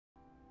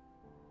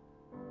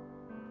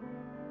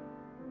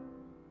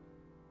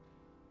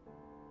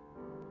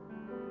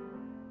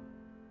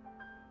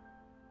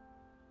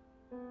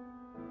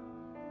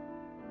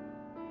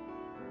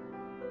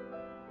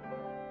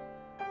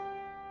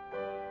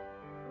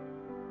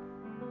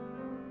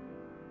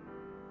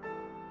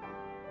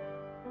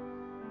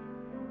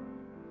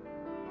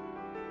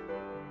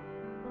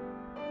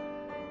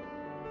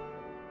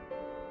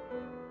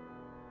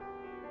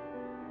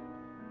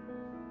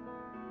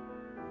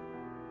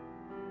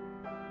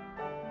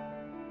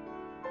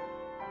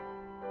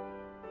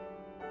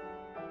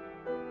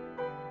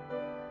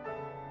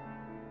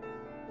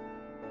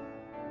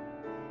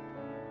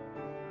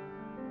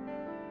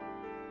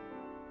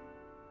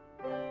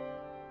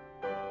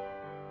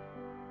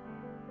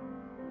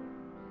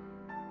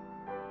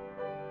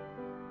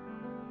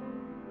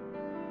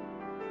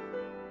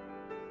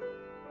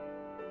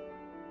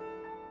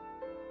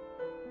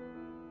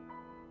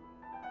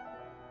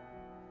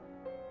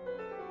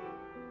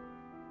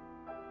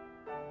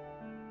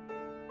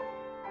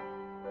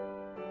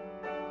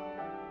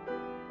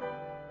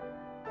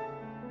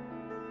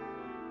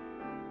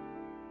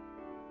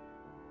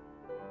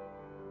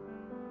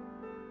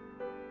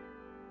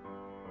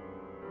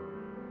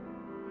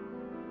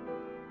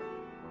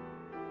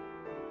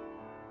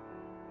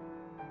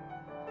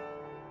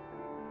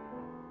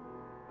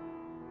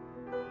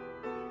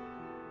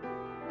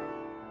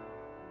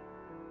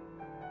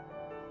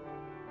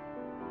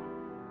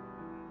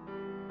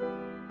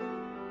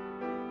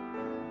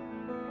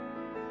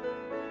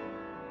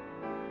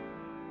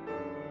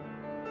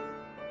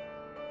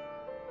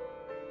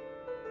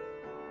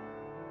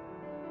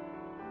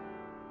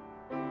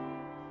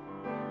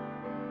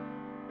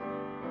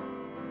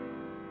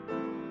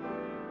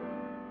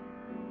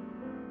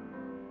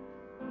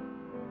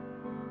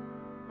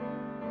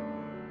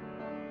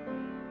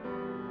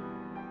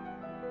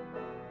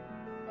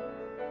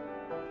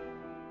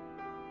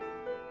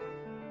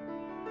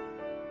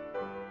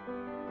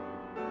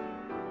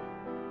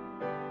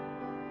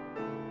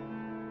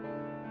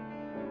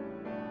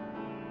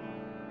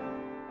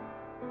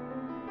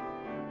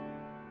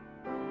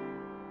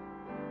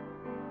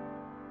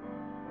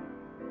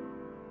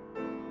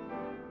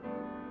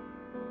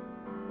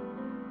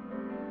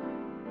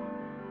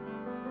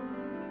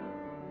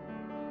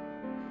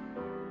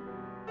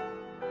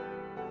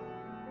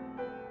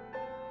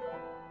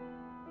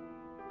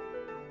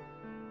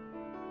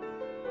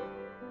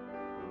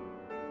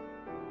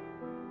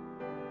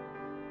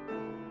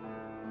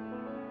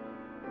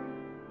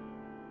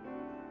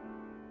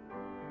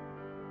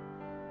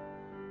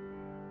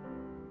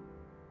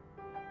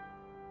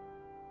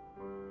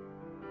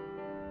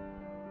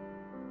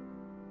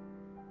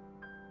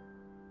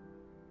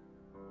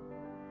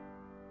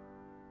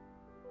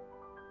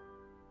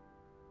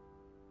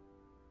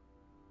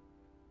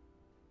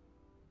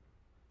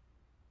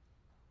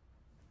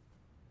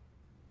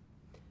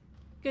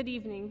Good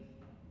evening.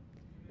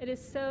 It is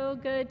so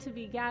good to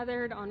be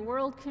gathered on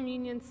World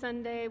Communion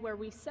Sunday, where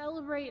we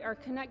celebrate our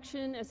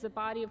connection as the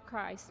body of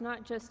Christ,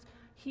 not just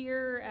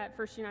here at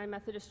First United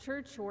Methodist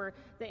Church or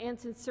the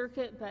Anson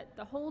Circuit, but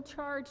the whole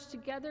charge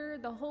together,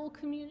 the whole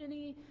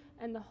community,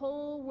 and the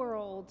whole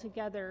world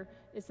together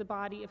is the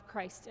body of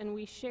Christ, and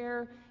we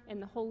share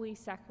in the holy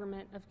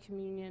sacrament of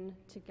communion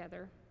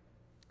together.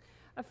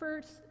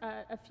 First,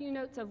 a few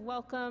notes of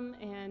welcome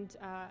and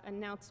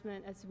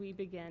announcement as we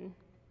begin.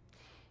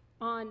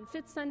 On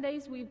Fifth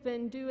Sundays, we've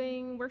been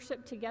doing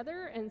worship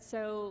together, and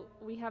so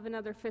we have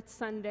another Fifth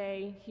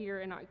Sunday here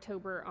in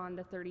October on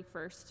the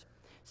 31st.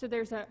 So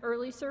there's an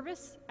early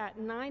service at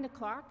 9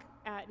 o'clock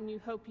at New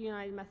Hope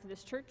United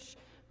Methodist Church,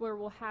 where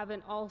we'll have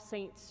an All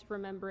Saints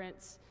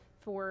remembrance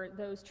for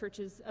those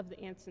churches of the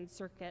Anson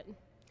Circuit.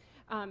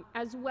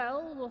 As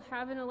well, we'll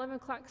have an 11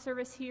 o'clock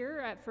service here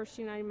at First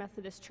United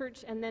Methodist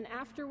Church, and then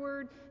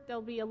afterward,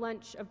 there'll be a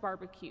lunch of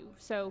barbecue.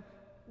 So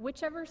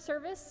whichever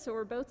service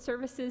or both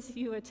services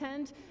you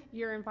attend,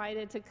 you're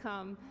invited to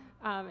come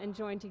and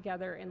join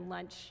together in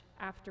lunch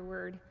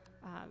afterward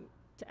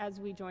as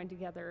we join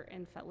together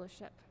in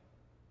fellowship.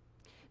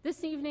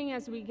 This evening,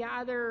 as we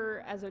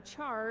gather as a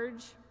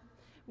charge,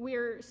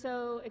 we're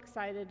so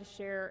excited to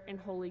share in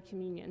Holy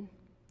Communion.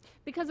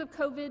 Because of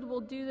COVID, we'll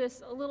do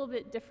this a little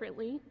bit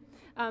differently,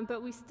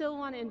 but we still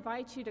want to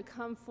invite you to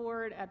come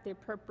forward at the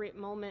appropriate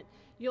moment.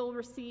 You'll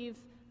receive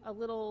a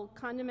little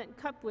condiment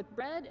cup with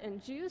bread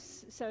and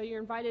juice, so you're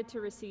invited to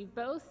receive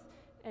both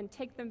and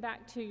take them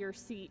back to your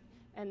seat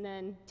and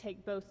then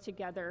take both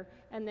together,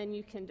 and then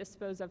you can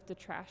dispose of the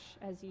trash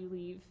as you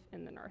leave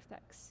in the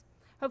narthex.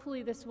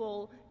 Hopefully this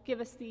will give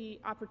us the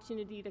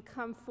opportunity to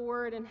come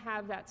forward and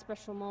have that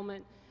special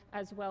moment,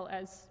 as well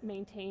as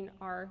maintain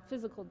our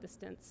physical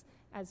distance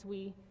as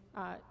we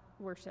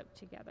worship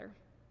together.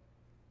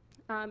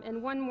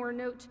 And one more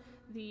note,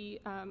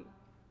 the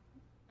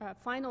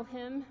final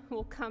hymn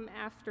will come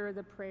after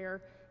the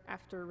prayer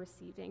after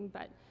receiving,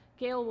 but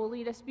Gail will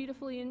lead us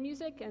beautifully in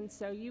music, and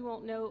so you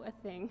won't know a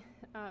thing.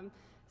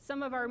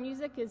 Some of our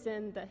music is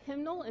in the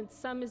hymnal, and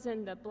some is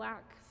in the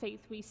Black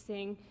Faith We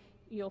Sing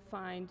you'll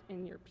find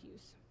in your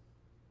pews.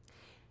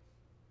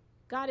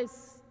 God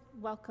has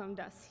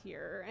welcomed us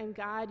here, and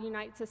God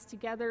unites us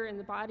together in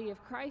the body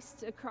of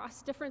Christ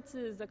across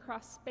differences,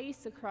 across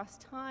space, across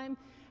time,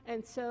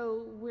 and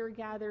so we're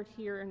gathered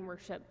here in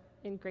worship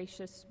in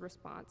gracious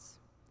response.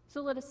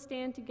 So let us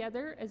stand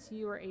together as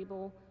you are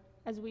able,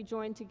 as we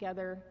join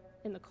together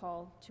in the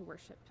call to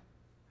worship.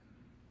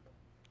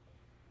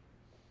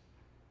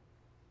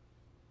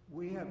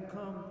 We have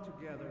come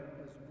together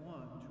as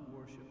one to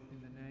worship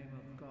in the name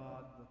of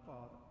God the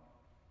Father,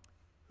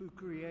 who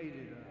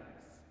created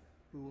us,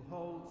 who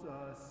holds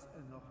us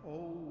and the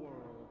whole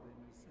world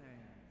in his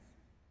hands.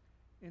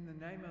 In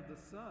the name of the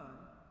Son,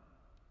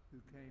 who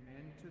came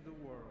into the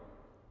world,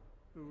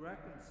 who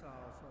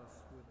reconciles us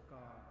with God.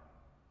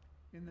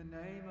 In the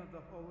name of the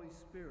Holy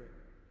Spirit,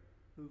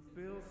 who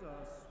fills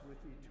us with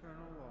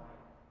eternal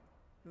life,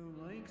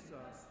 who links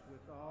us with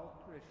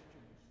all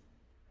Christians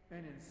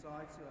and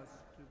incites us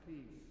to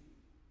peace,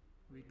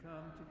 we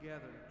come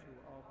together to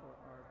offer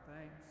our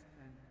thanks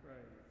and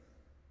praise.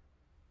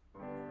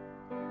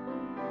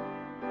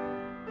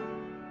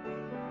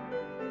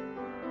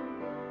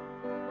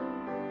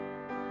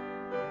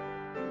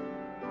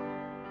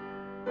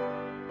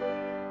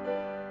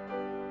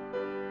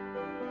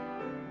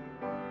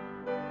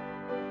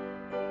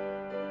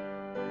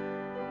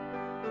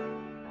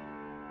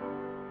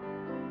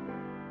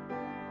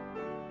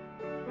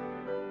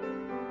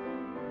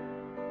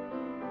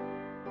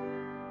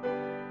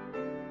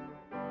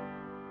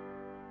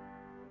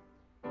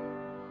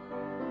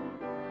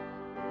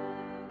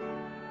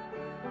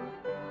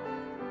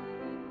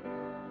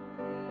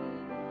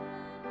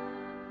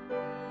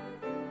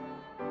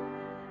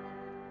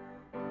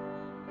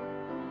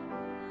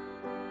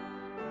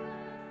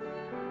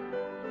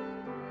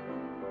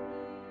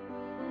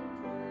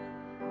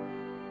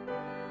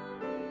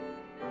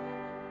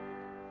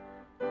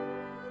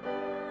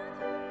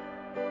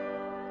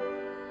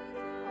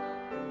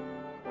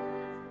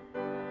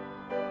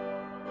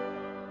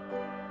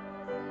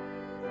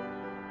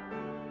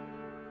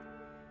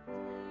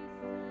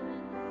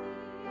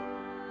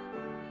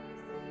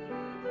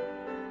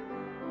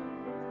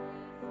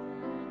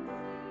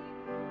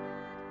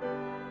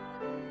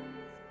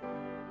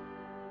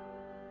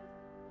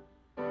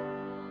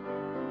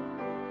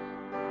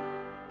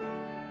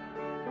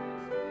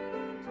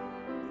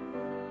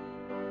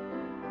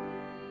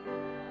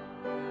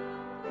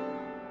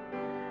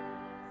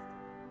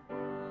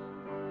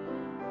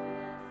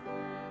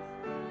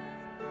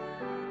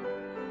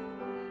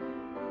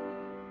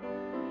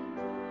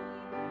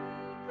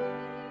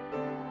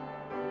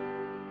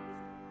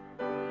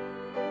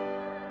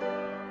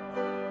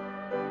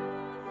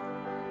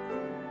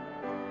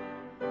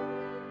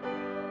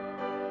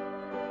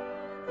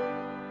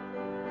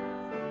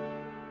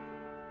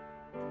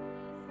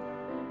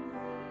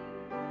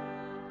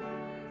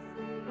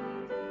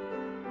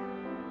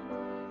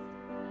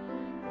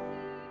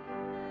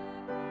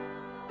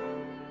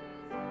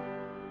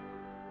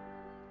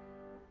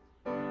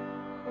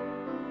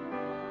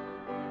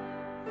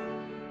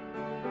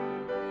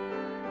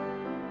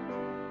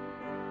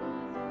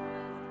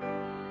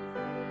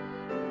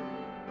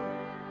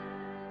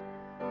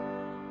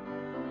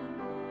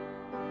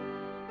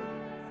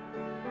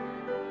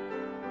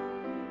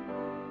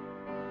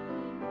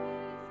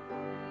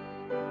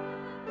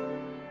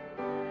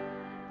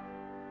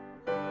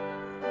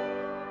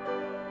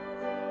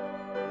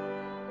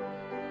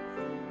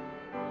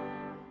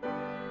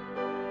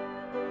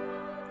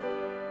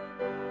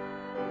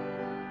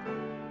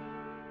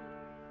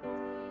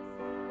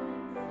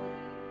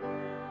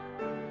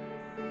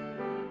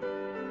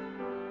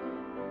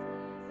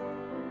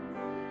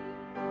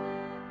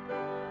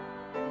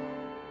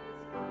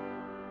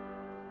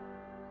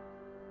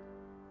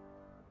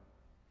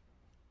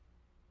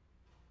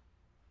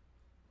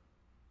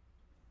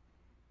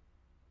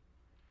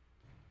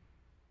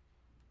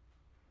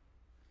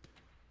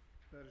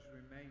 Let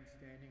us remain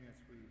standing as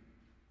we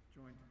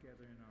join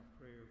together in our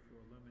prayer for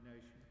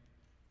illumination.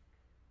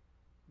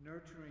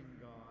 Nurturing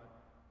God,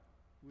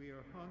 we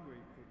are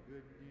hungry for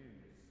good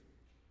news.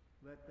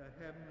 Let the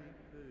heavenly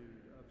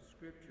food of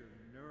Scripture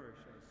nourish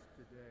us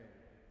today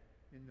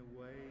in the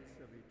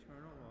ways of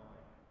eternal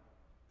life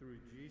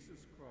through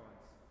Jesus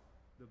Christ,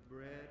 the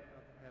bread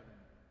of heaven.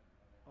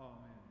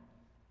 Amen.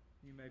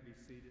 You may be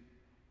seated.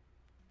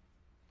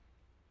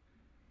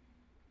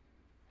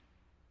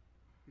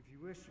 If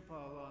you wish to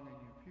follow along in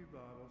your pew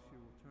Bibles, you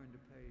will turn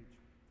to page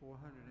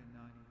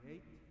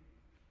 498.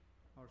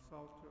 Our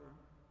Psalter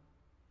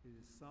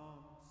is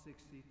Psalm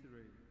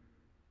 63.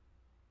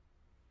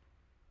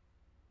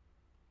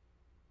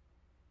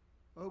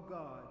 O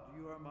God,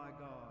 you are my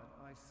God.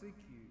 I seek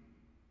you.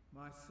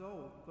 My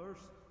soul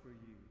thirsts for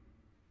you.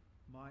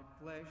 My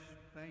flesh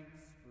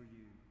faints for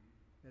you,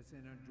 as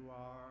in a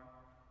dry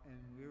and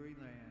weary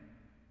land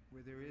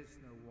where there is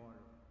no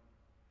water.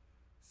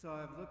 So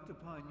I have looked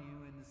upon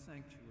you in the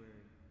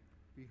sanctuary,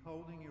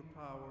 beholding your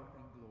power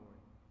and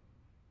glory.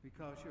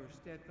 Because your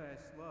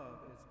steadfast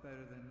love is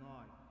better than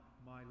life,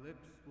 my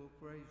lips will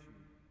praise you.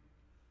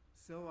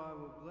 So I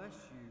will bless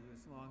you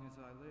as long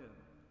as I live.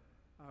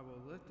 I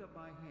will lift up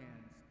my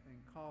hands and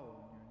call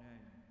on your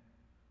name.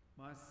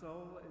 My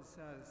soul is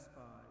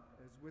satisfied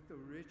as with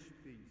a rich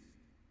feast,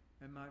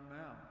 and my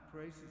mouth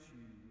praises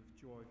you with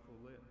joyful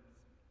lips.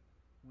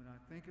 When I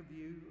think of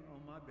you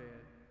on my bed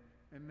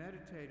and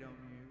meditate on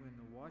you in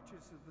the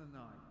watches of the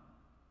night,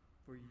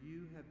 for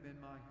you have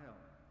been my help,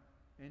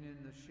 and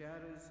in the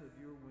shadows of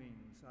your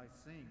wings I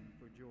sing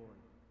for joy.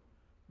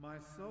 My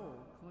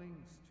soul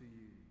clings to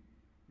you.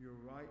 Your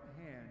right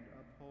hand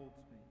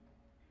upholds me.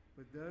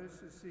 But those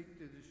who seek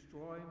to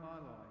destroy my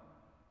life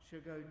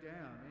shall go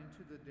down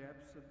into the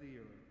depths of the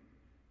earth.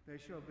 They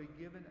shall be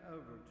given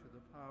over to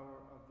the power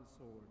of the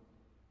sword.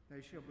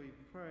 They shall be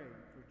prey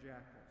for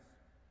jackals.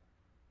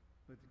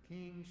 But the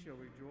king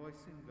shall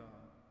rejoice in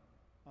God.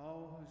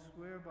 All who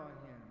swear by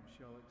him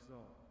shall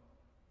exult,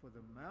 for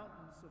the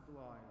mountains of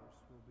liars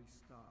will be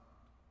stopped.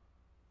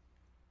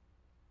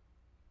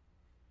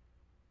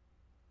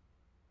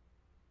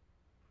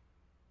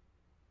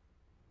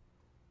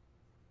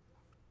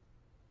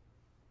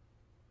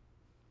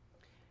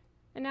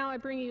 And now I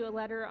bring you a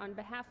letter on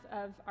behalf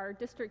of our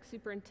district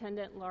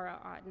superintendent, Laura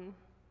Otten.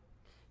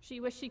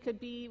 She wished she could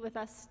be with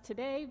us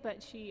today,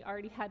 but she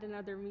already had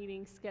another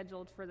meeting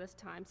scheduled for this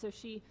time, so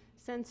she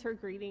sends her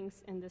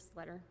greetings in this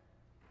letter.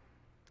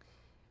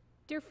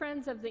 Dear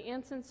friends of the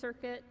Anson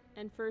Circuit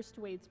and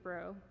First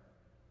Wadesboro,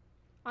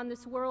 on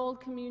this World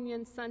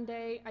Communion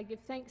Sunday, I give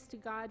thanks to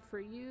God for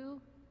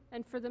you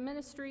and for the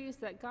ministries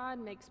that God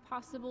makes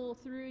possible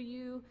through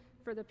you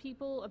for the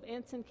people of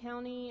Anson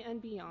County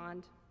and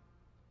beyond.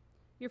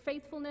 Your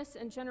faithfulness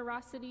and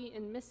generosity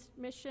in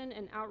mission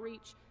and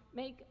outreach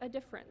make a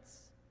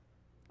difference.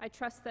 I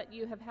trust that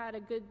you have had a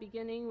good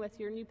beginning with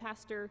your new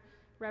pastor,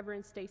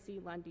 Reverend Stacey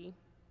Lundy.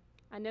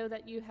 I know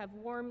that you have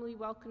warmly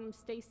welcomed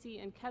Stacey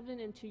and Kevin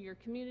into your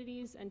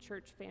communities and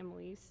church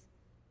families.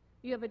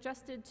 You have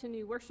adjusted to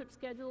new worship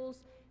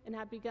schedules and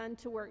have begun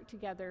to work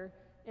together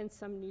in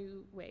some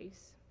new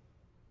ways.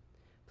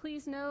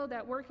 Please know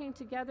that working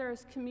together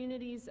as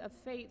communities of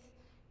faith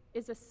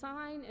is a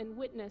sign and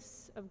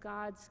witness of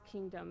God's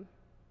kingdom.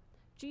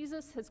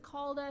 Jesus has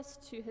called us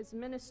to his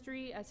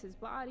ministry as his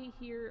body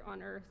here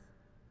on earth,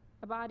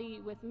 a body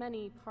with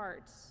many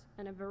parts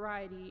and a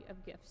variety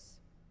of gifts.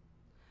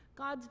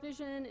 God's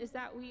vision is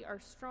that we are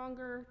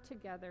stronger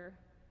together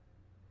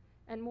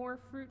and more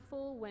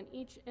fruitful when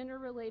each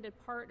interrelated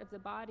part of the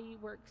body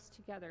works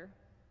together.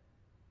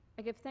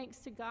 I give thanks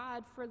to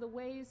God for the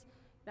ways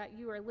that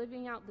you are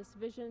living out this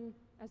vision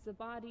as the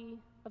body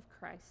of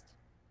Christ.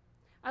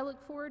 I look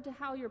forward to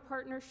how your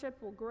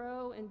partnership will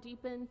grow and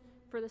deepen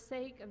for the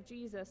sake of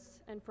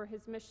Jesus and for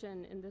his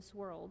mission in this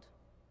world.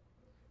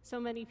 So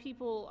many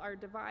people are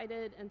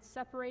divided and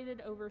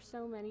separated over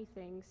so many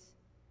things.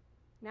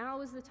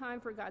 Now is the time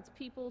for God's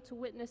people to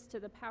witness to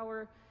the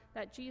power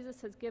that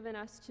Jesus has given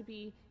us to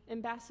be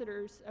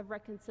ambassadors of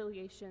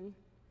reconciliation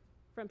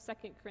from 2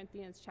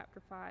 Corinthians chapter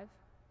 5,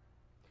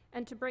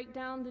 and to break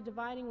down the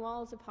dividing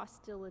walls of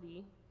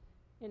hostility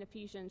in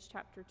Ephesians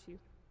chapter 2.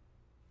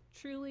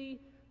 Truly,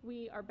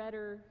 we are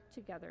better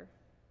together.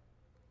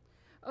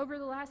 Over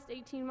the last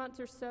 18 months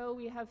or so,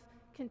 we have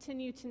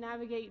continued to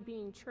navigate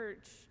being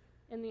church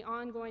in the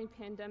ongoing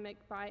pandemic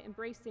by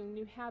embracing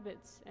new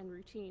habits and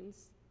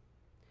routines.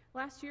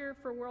 Last year,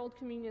 for World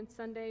Communion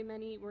Sunday,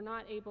 many were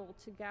not able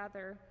to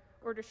gather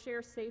or to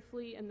share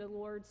safely in the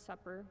Lord's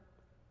Supper,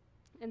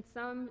 and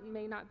some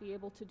may not be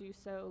able to do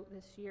so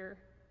this year.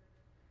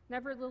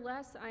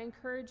 Nevertheless, I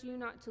encourage you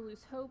not to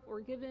lose hope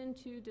or give in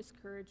to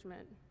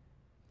discouragement.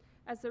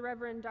 As the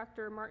Reverend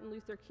Dr. Martin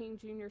Luther King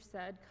Jr.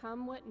 said,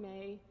 "Come what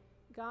may,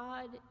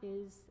 God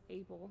is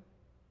able."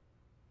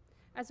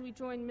 As we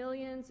join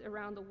millions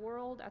around the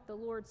world at the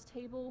Lord's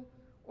table,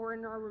 or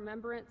in our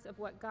remembrance of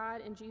what God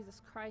and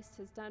Jesus Christ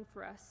has done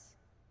for us,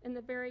 in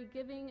the very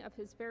giving of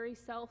his very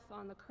self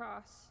on the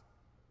cross,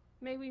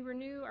 may we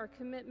renew our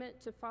commitment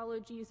to follow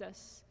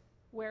Jesus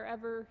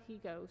wherever he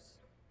goes.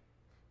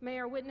 May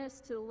our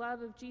witness to the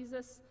love of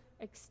Jesus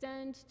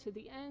extend to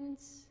the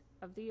ends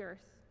of the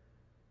earth.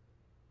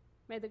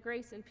 May the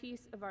grace and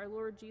peace of our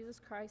Lord Jesus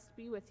Christ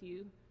be with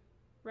you,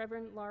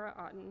 Reverend Laura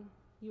Otten,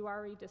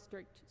 URE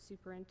District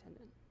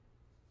Superintendent.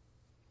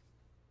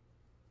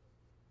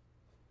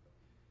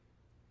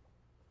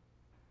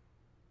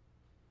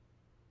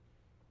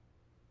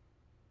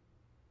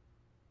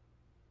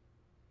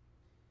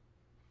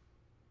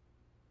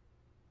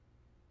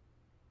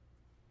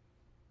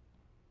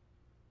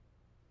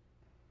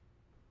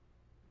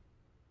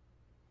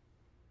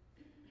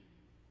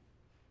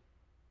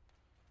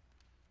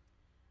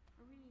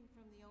 A reading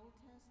from the Old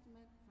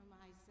Testament from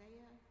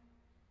Isaiah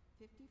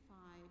 55,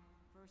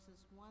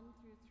 verses 1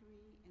 through 3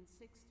 and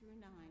 6 through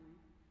 9,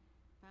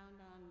 found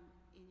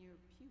in your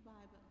Pew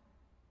Bible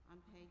on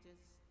page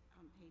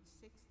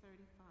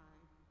 635.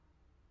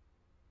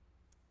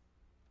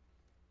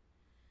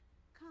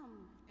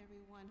 Come,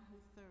 everyone who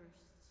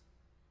thirsts,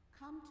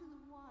 come to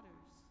the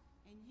waters,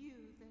 and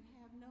you that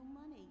have no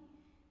money,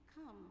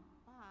 come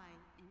buy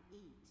and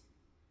eat.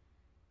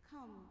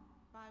 Come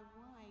buy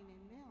wine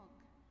and milk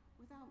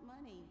without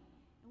money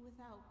and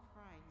without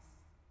price.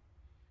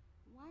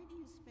 Why do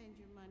you spend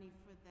your money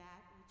for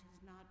that which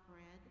is not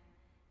bread,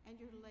 and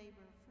your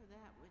labor for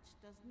that which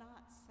does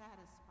not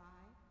satisfy?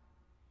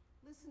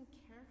 Listen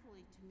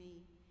carefully to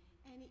me,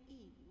 and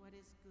eat what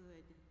is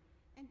good,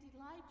 and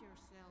delight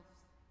yourselves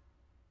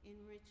in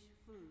rich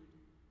food.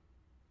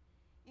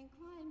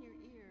 Incline your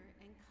ear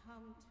and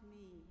come to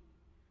me.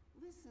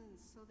 Listen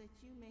so that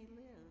you may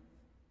live.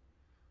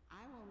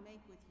 I will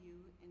make with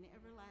you an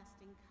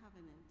everlasting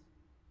covenant,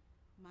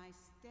 my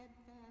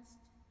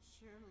steadfast,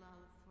 sure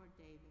love for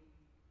David.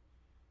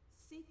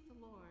 Seek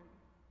the Lord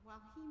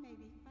while he may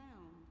be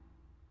found.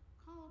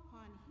 Call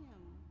upon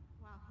him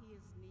while he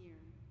is near.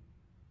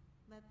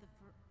 Let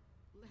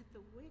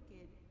the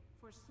wicked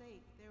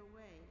forsake their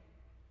way,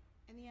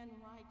 and the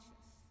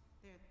unrighteous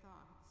their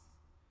thoughts.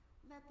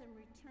 Let them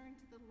return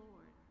to the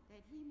Lord,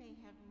 that he may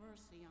have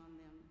mercy on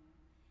them,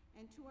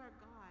 and to our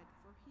God,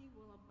 for he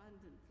will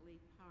abundantly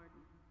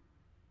pardon.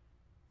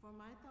 For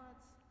my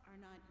thoughts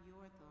are not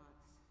your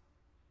thoughts,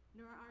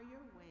 nor are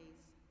your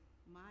ways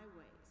my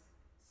ways,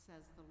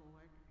 says the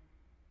Lord.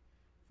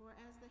 For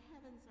as the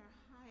heavens are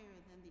higher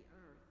than the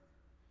earth,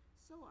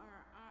 so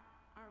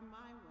are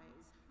my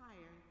ways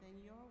higher than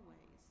your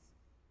ways,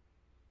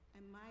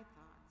 and my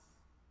thoughts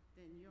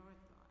than your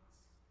thoughts.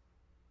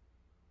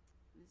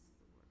 This is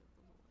the word of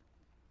the Lord.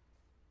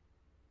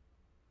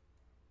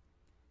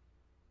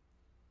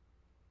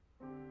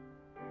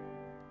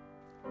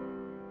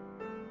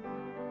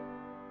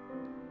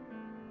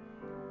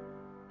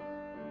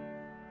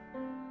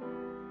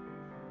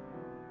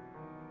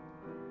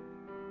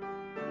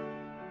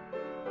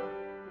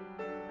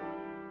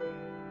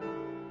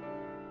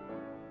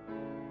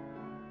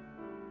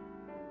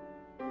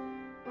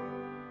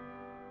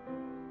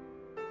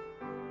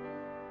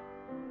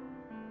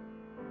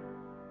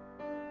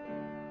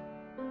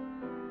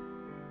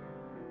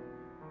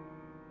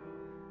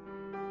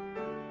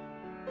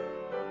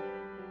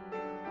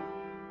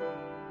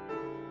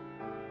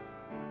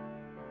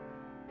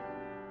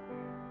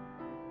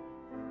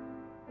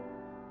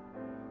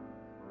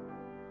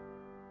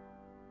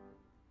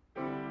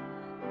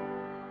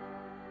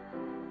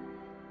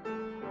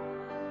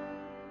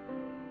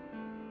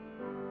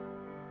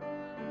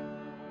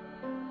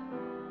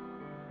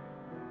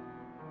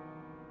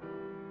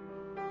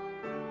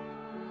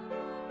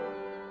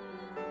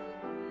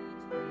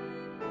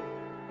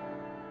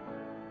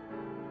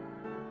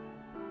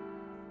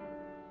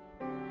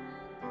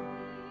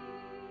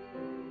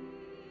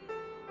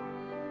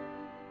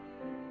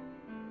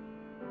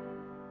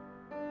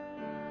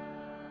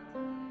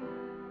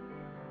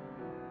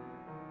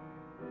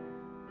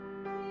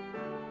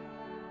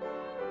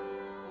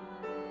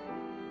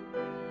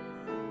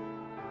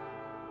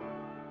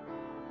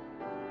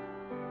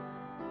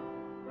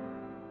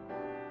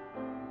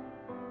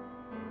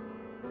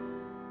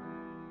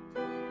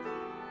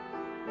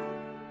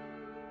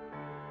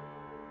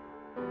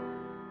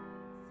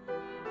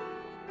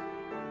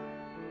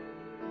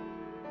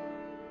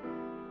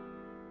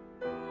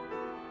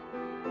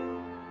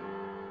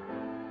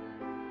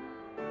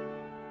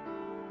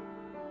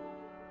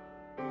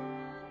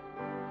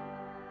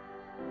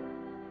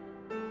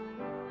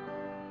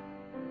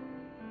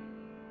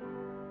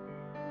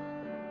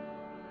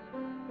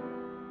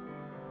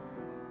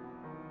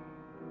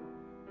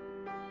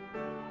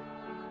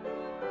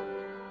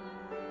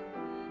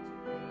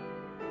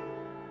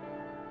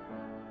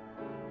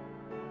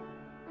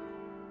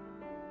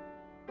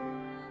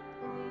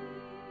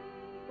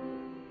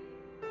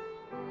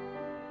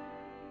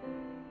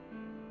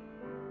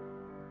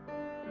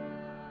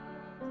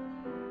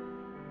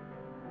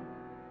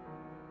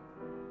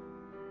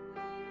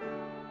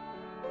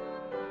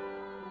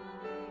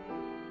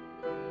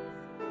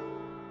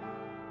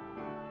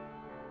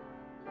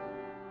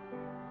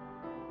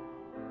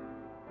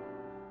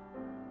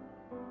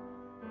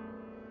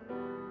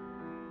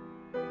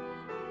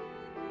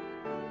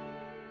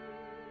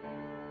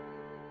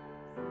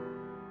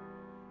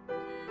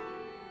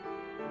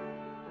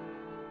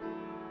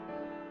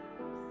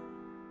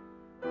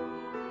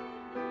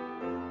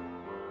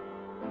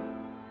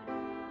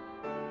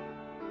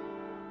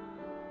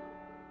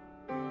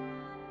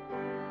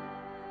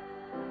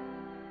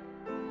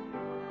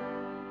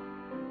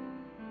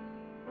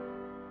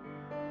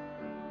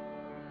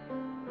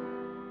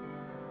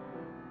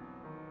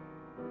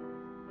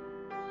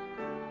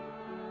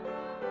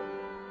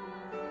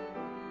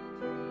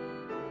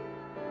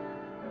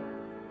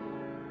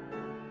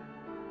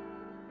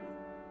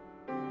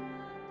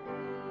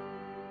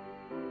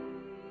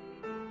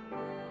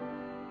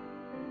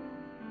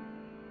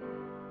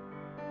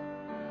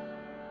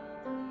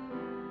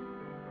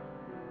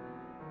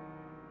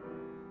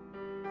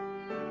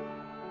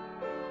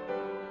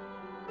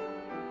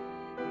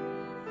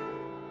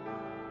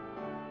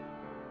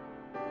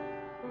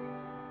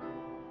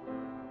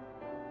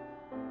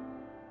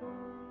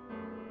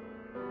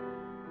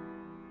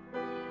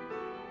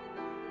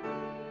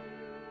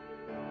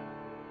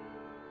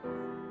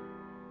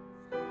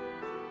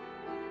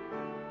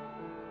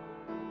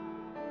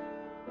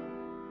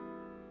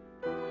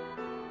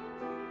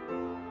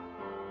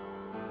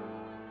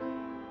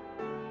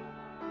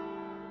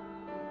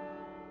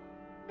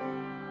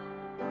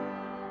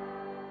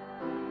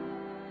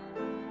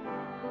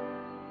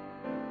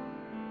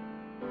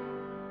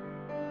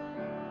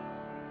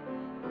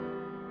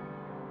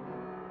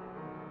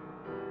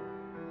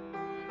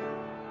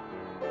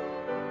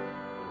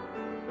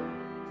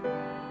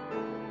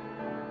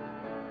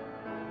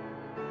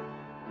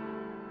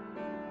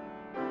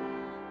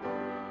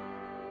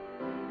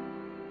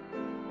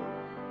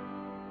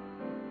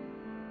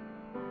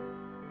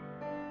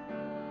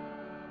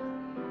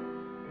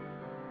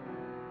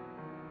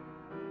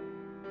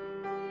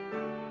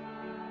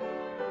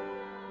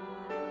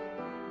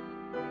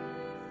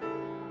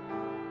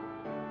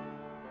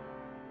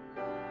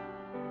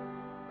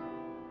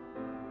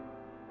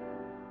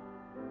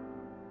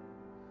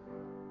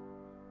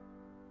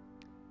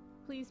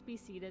 Please be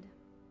seated.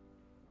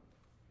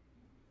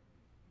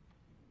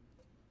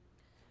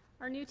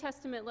 Our New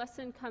Testament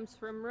lesson comes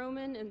from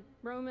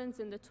Romans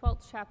in the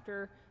 12th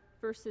chapter,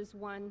 verses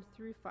 1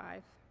 through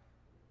 5.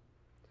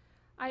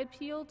 I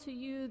appeal to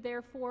you,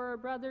 therefore,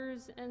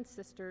 brothers and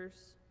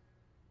sisters,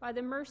 by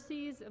the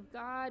mercies of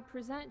God,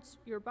 present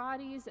your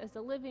bodies as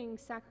a living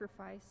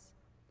sacrifice,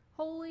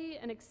 holy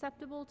and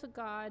acceptable to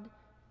God,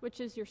 which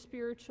is your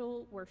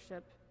spiritual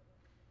worship.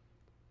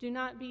 Do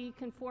not be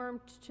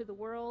conformed to the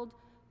world,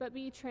 but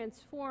be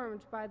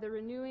transformed by the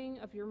renewing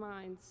of your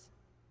minds,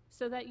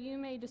 so that you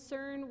may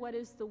discern what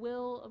is the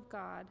will of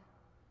God,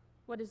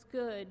 what is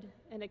good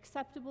and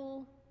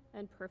acceptable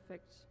and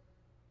perfect.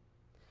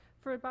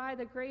 For by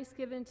the grace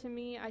given to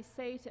me, I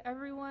say to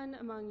everyone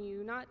among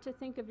you not to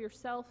think of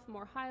yourself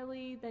more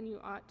highly than you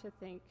ought to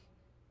think,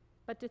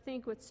 but to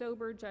think with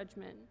sober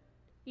judgment,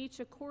 each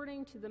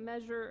according to the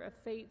measure of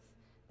faith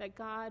that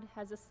God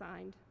has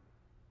assigned.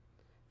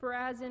 For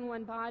as in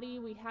one body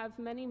we have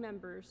many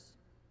members,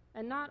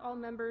 and not all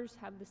members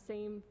have the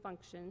same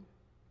function,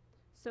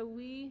 so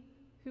we,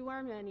 who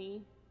are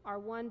many, are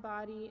one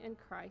body in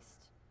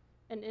Christ,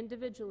 and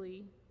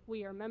individually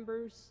we are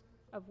members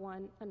of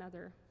one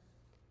another.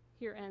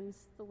 Here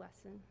ends the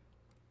lesson.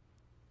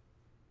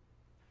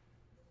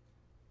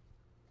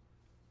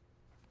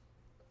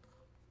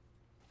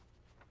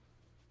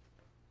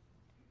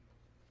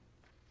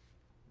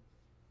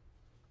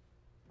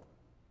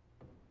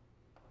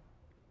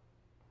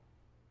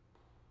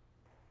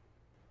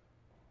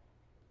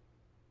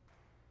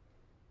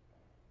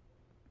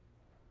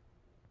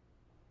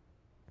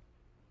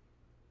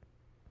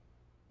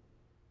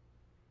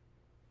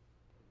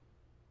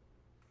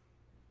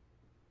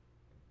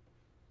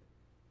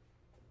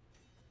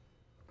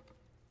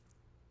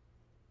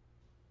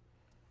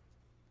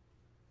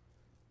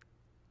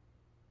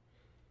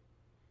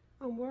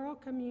 On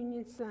World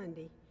Communion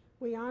Sunday,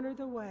 we honor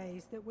the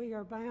ways that we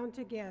are bound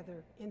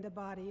together in the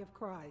body of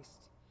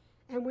Christ,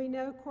 and we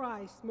know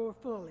Christ more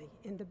fully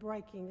in the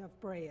breaking of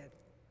bread.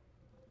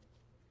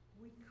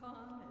 We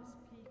come as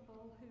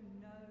people who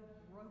know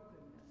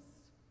brokenness.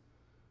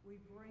 We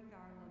bring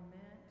our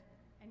lament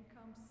and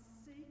come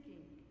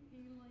seeking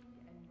healing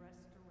and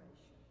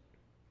restoration.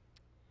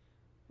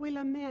 We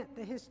lament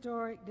the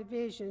historic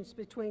divisions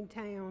between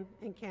town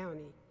and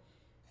county.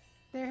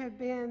 There have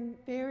been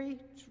very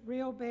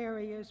real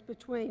barriers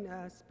between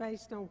us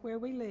based on where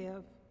we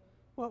live,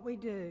 what we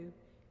do,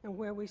 and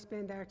where we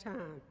spend our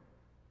time.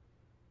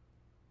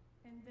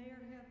 And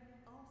there have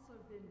also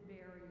been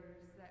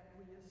barriers that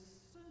we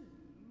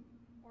assume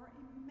or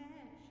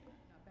imagine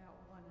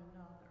about one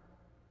another,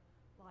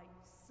 like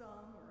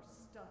some are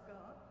stuck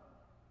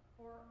up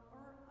or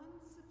are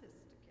unsophisticated.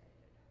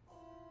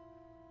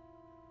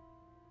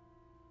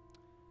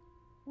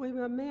 We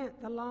lament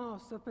the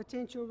loss of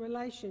potential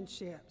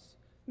relationships,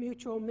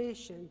 mutual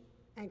mission,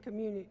 and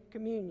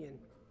communion.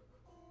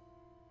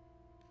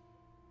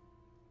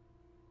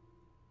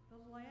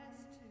 The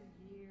last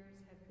 2 years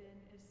have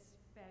been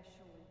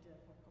especially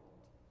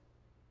difficult.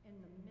 In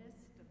the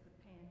midst of the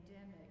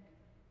pandemic,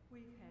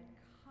 we've had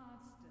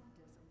constant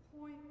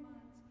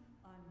disappointments,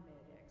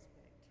 unmet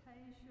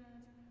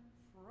expectations,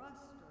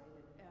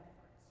 frustrated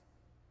efforts,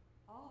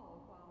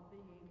 all while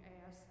being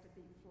asked to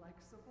be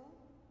flexible,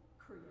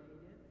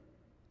 creative,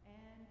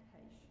 and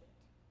patient.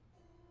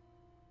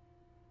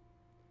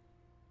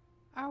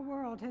 Our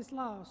world has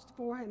lost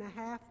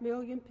 4.5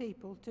 million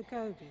people to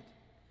COVID.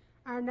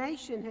 Our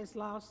nation has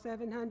lost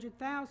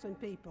 700,000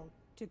 people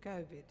to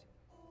COVID.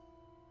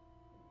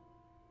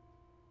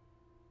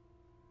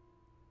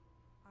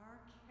 Our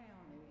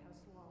county has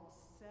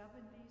lost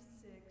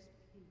 76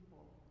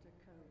 people to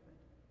COVID.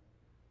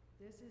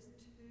 This is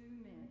too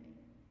many,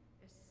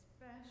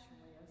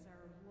 especially as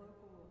our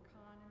local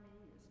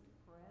economy is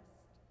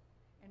depressed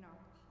and our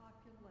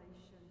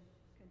population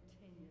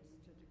continues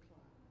to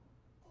decline.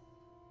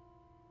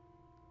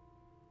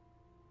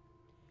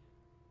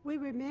 We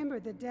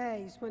remember the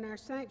days when our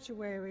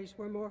sanctuaries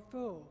were more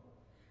full.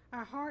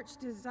 Our heart's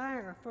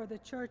desire for the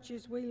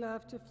churches we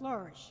love to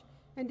flourish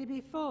and to be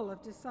full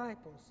of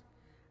disciples.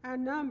 Our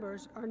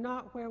numbers are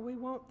not where we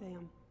want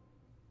them.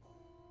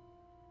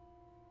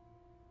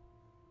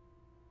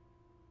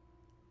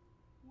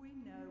 We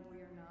know we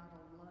are not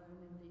alone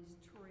in these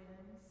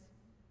trends.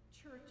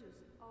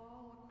 Churches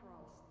all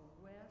across the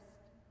West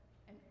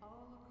and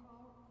all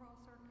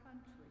across our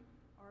country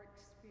are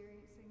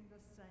experiencing the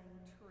same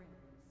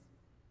trends.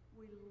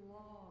 We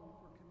long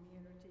for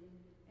community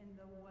in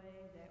the way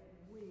that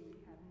we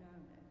have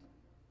known it.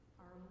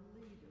 Our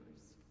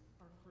leaders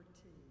are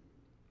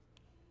fatigued.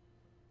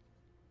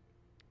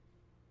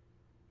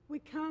 We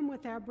come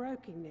with our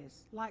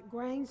brokenness, like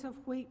grains of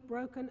wheat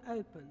broken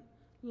open,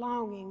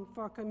 longing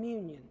for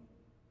communion.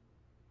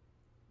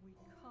 We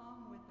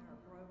come with our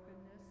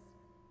brokenness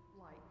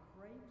like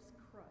grapes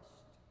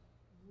crushed,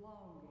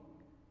 longing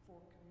for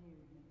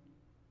communion.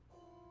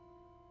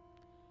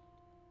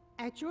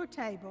 At your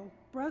table,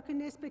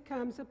 brokenness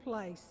becomes a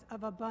place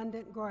of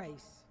abundant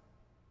grace.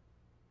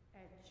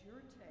 At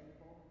your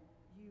table,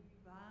 you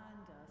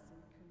bind us in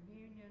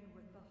communion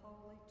with the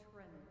Holy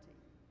Trinity.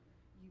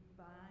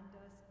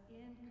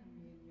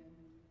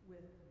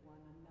 with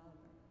one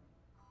another.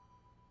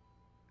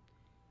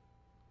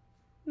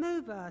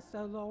 Move us,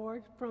 O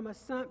Lord, from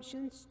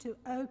assumptions to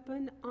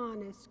open,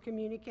 honest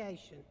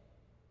communication.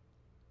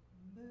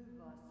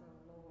 Move us, O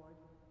Lord,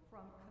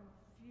 from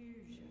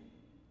confusion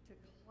to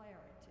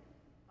clarity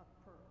of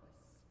purpose.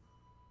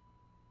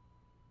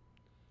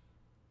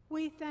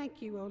 We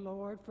thank you, O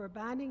Lord, for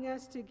binding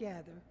us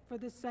together for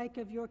the sake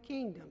of your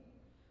kingdom,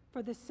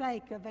 for the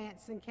sake of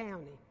Anson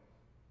County.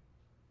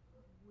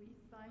 We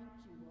thank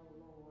you, O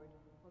Lord,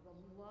 for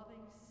the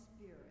loving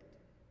spirit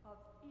of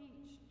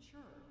each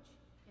church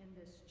in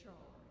this charge.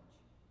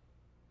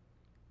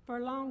 For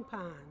Long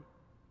Pine,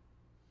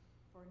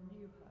 For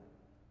New Hope,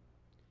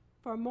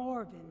 for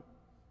Morven,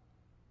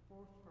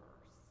 for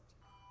First.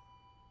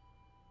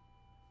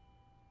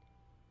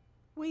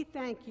 we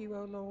thank you,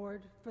 O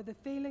Lord, for the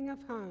feeling of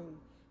home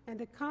and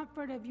the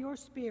comfort of your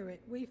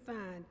spirit we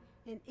find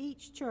in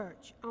each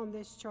church on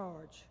this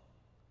charge.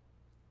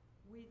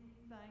 We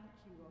thank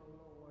you, O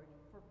Lord,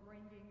 for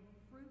bringing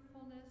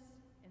fruitfulness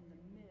in the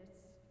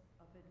midst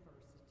of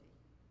adversity.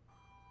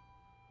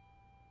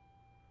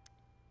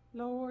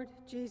 Lord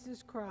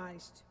Jesus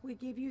Christ, we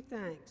give you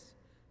thanks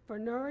for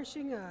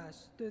nourishing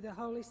us through the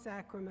holy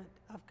sacrament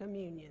of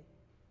communion.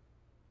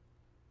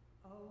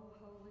 O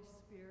Holy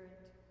Spirit,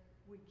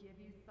 we give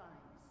you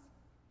thanks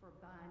for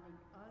binding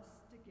us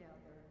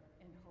together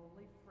in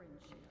holy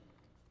friendship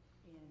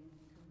in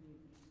communion.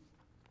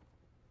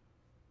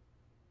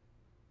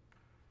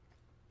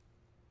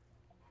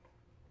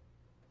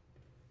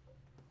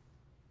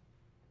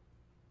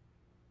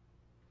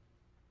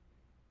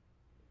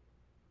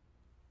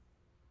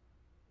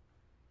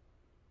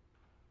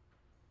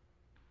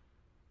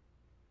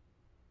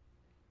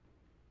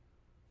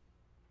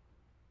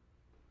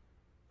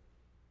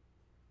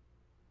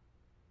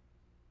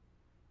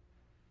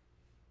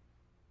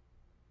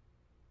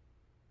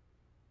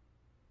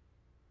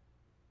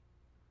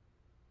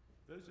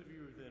 Those of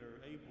you that are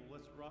able,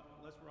 let's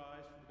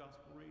rise for the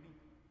gospel reading.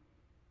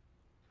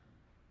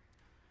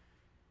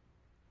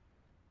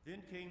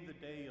 Then came the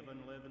day of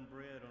unleavened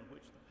bread on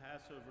which the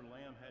Passover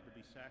lamb had to be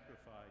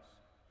sacrificed.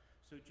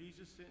 So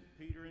Jesus sent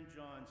Peter and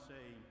John,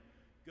 saying,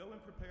 "Go and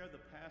prepare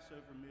the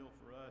Passover meal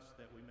for us,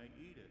 that we may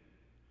eat it."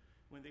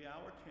 When the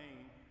hour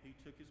came, he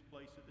took his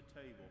place at the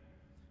table,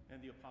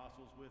 and the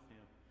apostles with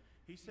him.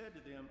 He said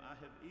to them, "I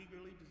have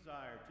eagerly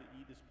desired to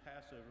eat this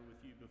Passover with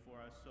you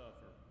before I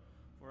suffer.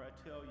 For I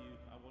tell you,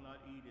 I will not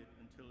eat it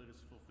until it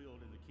is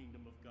fulfilled in the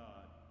kingdom of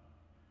God."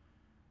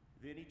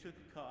 Then he took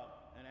a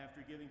cup, and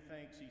after giving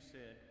thanks, he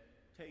said,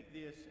 "Take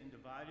this and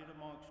divide it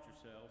amongst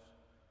yourselves.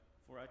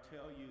 For I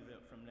tell you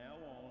that from now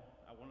on,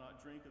 I will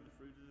not drink of the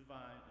fruit of the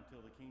vine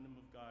until the kingdom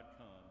of God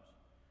comes."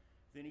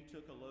 Then he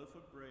took a loaf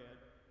of bread,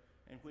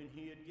 and when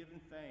he had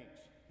given thanks,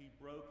 he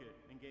broke it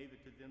and gave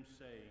it to them,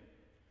 saying,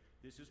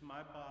 "This is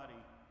my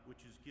body,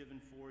 which is given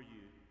for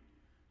you.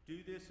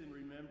 Do this in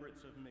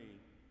remembrance of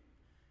me."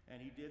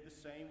 And he did the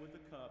same with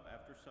the cup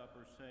after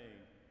supper,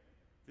 saying,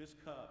 "This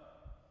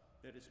cup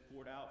that is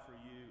poured out for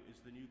you is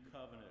the new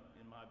covenant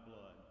in my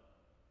blood."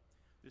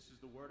 This is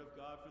the word of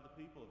God for the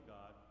people of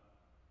God.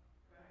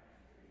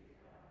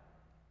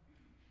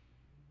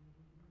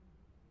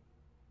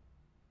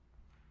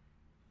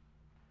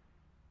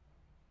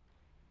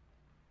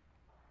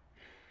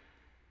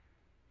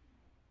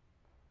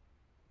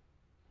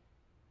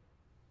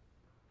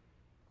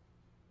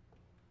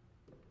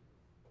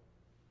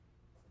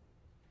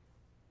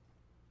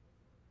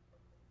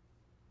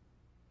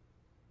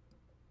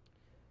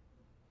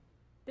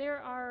 There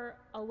are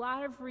a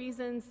lot of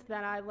reasons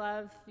that I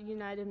love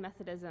United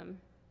Methodism,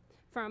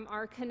 from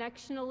our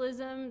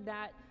connectionalism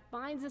that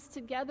binds us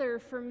together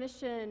for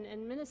mission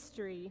and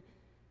ministry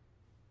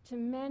to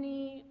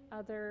many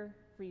other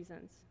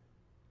reasons.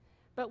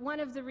 But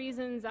one of the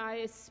reasons I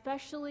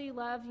especially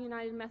love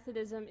United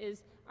Methodism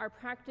is our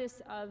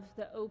practice of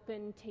the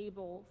open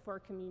table for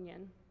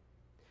communion.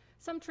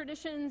 Some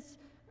traditions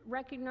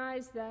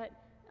recognize that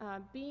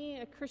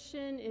being a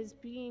Christian is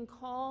being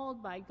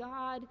called by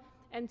God,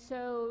 and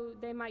so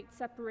they might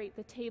separate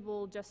the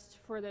table just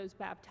for those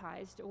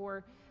baptized,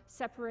 or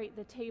separate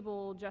the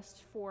table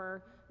just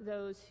for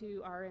those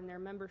who are in their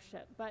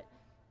membership. But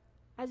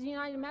as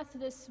United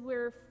Methodists,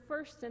 we're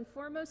first and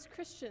foremost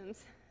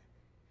Christians,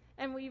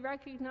 and we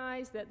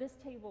recognize that this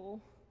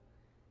table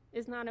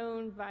is not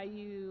owned by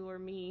you or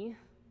me.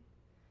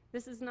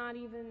 This is not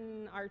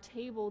even our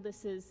table,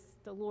 this is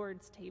the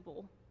Lord's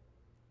table.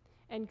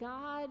 And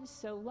God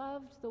so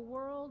loved the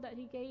world that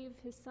he gave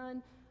his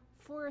Son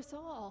for us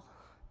all,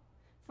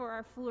 for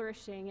our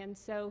flourishing. And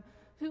so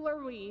who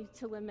are we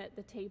to limit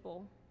the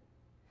table?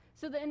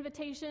 So the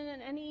invitation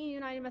in any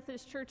United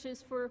Methodist Church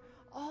is for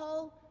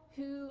all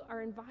who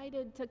are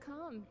invited to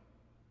come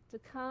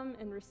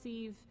and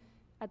receive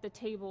at the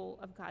table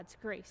of God's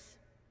grace.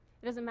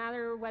 It doesn't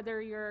matter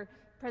whether you're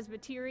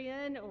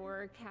Presbyterian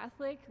or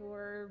Catholic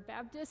or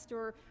Baptist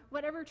or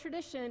whatever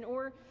tradition,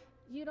 or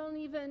you don't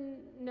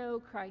even know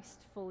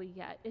Christ fully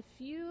yet. If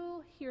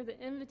you hear the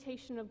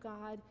invitation of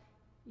God,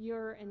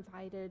 you're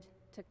invited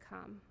to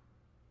come.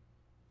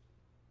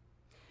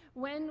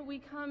 When we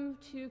come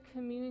to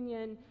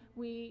communion,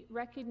 we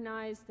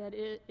recognize that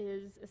it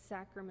is a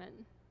sacrament.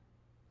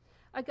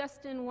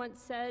 Augustine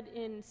once said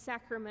in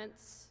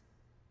sacraments,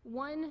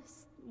 one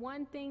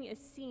thing is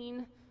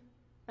seen,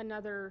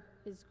 another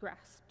is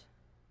grasped.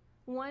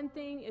 One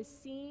thing is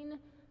seen,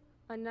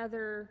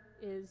 another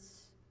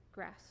is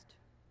grasped.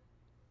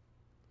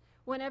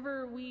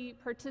 Whenever we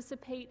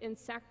participate in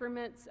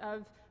sacraments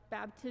of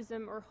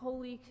baptism or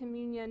Holy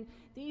Communion,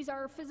 these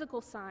are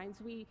physical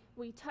signs. We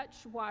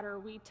touch water,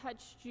 we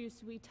touch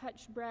juice, we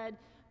touch bread,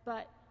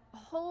 but a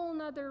whole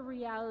nother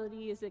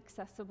reality is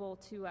accessible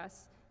to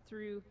us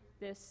through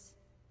this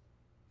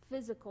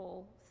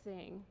physical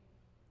thing.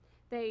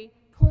 They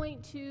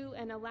point to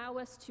and allow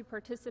us to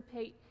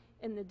participate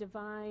in the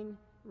divine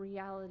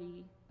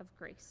reality of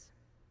grace.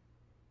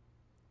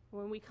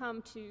 When we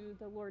come to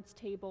the Lord's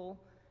table,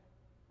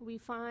 we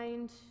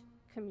find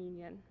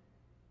communion.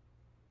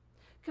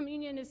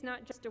 Communion is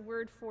not just a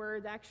word for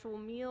the actual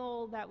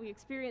meal that we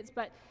experience,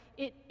 but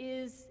it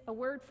is a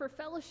word for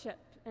fellowship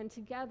and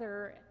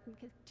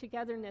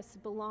togetherness,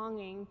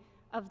 belonging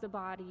of the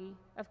body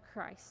of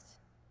Christ.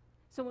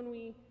 So when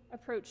we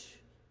approach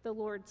the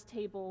Lord's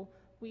table,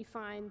 we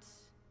find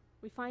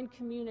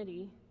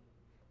community,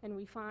 and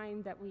we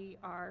find that we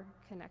are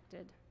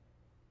connected.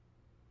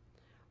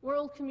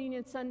 World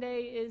Communion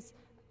Sunday is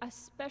a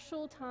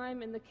special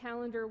time in the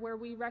calendar where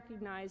we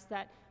recognize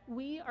that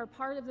we are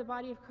part of the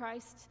body of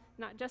Christ,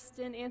 not just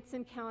in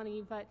Anson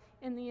County, but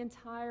in the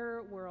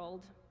entire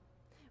world.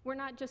 We're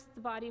not just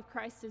the body of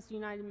Christ as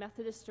United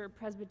Methodists or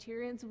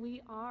Presbyterians.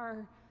 We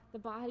are the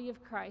body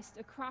of Christ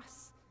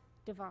across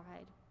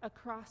divide,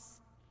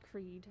 across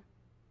creed.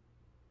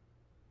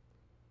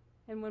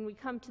 And when we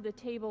come to the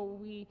table,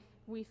 we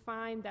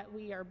find that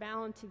we are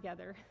bound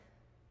together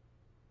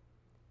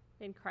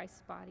in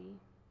Christ's body.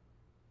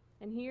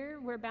 And here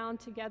we're bound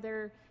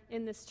together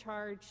in this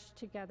charge,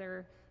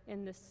 together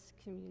in this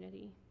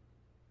community.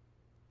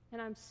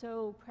 And I'm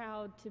so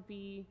proud to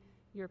be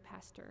your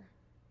pastor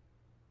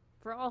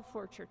for all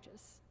 4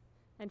 churches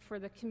and for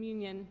the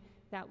communion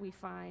that we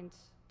find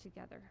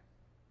together.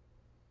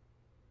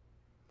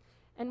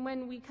 And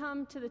when we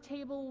come to the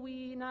table,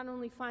 we not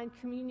only find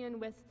communion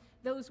with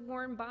those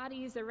warm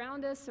bodies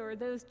around us or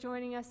those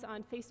joining us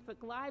on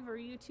Facebook Live or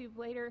YouTube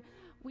later,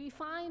 we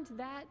find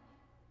that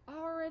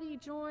already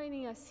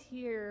joining us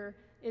here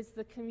is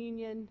the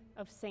communion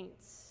of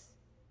saints,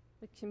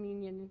 the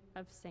communion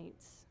of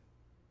saints.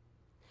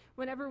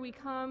 Whenever we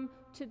come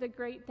to the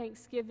great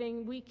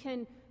Thanksgiving, we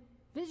can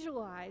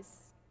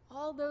visualize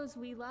all those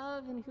we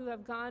love and who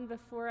have gone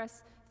before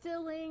us,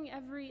 filling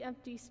every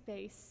empty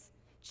space,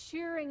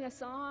 cheering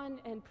us on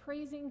and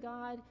praising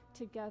God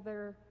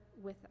together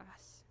with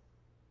us.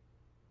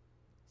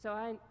 So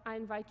I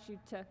invite you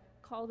to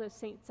call those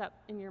saints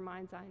up in your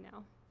mind's eye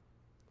now.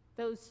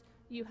 Those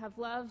you have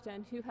loved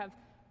and who have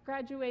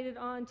graduated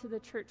on to the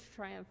church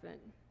triumphant.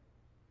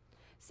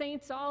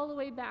 Saints all the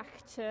way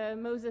back to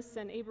Moses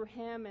and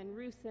Abraham and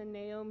Ruth and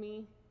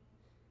Naomi,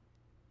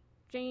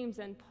 James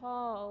and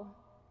Paul,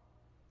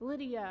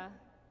 Lydia,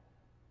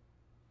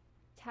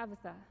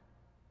 Tabitha.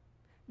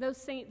 Those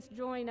saints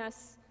join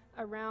us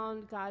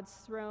around God's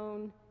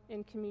throne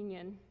in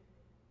communion,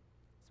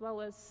 as well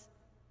as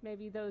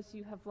maybe those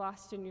you have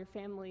lost in your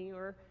family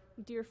or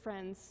dear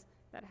friends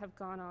that have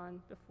gone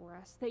on before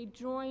us. They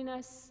join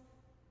us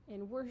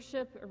in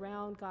worship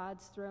around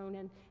God's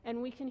throne,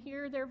 and we can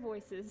hear their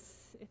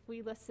voices if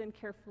we listen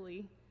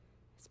carefully,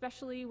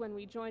 especially when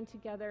we join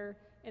together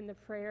in the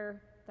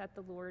prayer that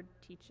the Lord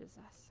teaches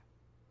us.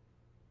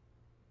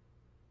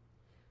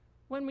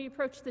 When we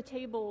approach the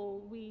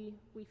table, we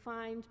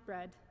find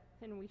bread,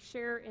 and we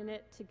share in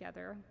it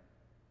together.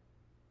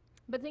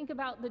 But think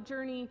about the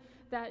journey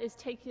that is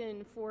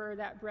taken for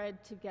that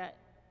bread to get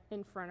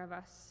in front of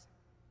us.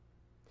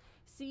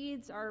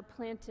 Seeds are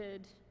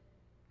planted,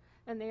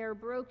 and they are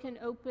broken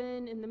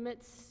open in the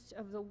midst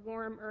of the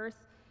warm earth,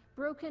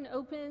 broken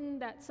open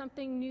that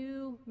something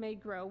new may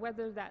grow,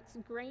 whether that's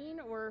grain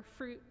or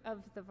fruit of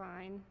the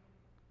vine.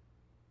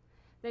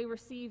 They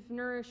receive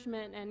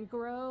nourishment and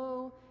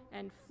grow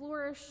and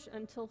flourish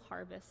until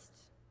harvest.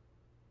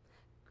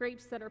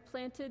 Grapes that are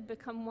planted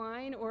become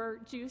wine or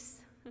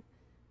juice,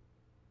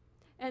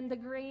 and the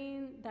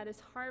grain that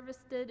is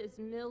harvested is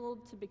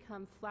milled to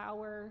become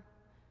flour,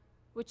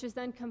 which is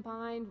then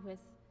combined with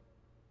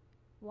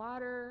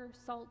water,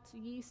 salt,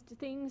 yeast,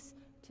 things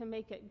to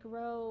make it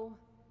grow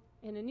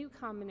in a new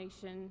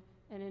combination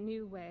in a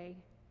new way.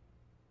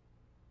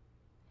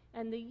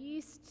 And the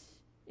yeast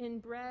in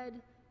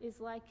bread is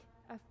like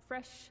a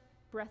fresh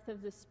breath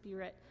of the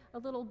Spirit, a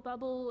little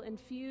bubble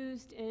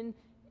infused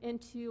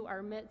into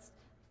our midst,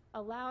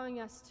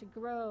 allowing us to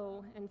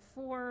grow and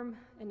form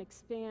and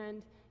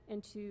expand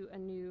into a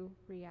new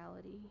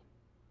reality.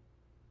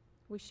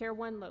 We share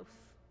one loaf,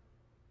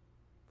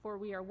 for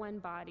we are one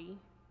body,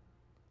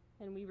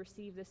 and we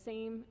receive the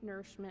same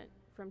nourishment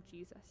from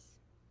Jesus.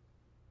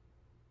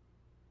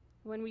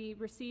 When we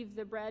receive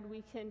the bread,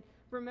 we can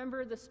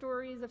remember the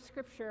stories of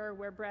Scripture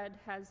where bread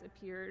has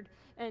appeared,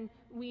 and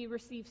we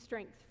receive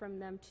strength from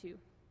them too.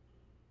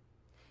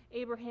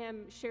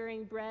 Abraham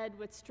sharing bread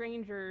with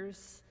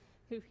strangers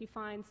who he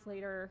finds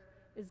later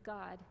is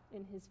God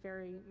in his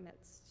very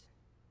midst.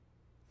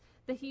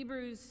 The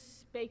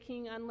Hebrews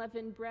baking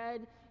unleavened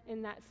bread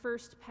in that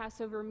first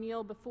Passover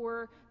meal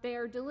before they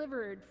are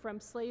delivered from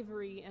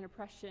slavery and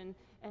oppression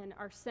and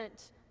are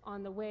sent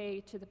on the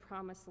way to the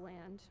promised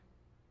land.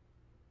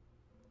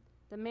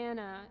 The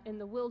manna in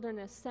the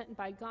wilderness sent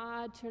by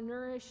God to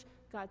nourish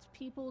God's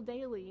people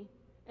daily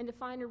and to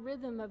find a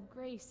rhythm of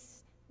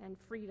grace and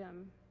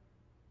freedom.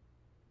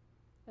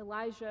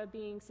 Elijah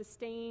being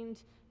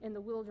sustained in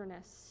the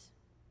wilderness.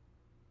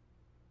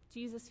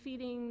 Jesus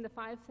feeding the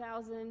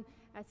 5,000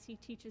 as he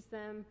teaches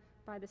them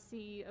by the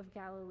Sea of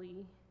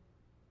Galilee.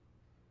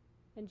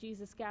 And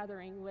Jesus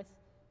gathering with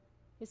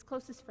his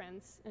closest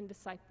friends and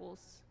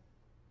disciples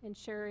and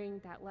sharing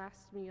that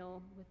last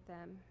meal with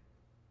them.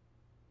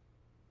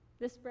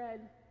 This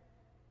bread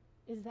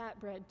is that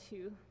bread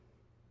too.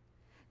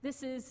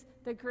 This is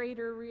the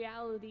greater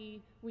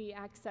reality we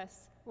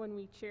access when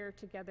we share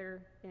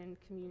together in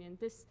communion.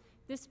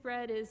 This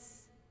bread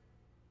is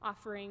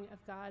offering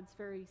of God's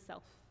very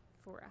self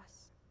for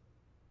us.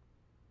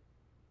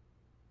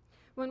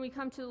 When we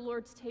come to the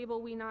Lord's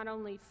table, we not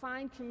only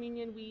find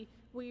communion,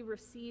 we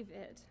receive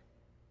it.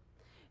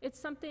 It's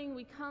something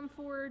we come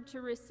forward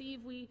to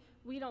receive. We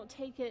don't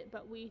take it,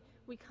 but we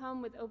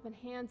come with open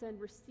hands and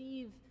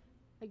receive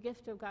a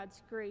gift of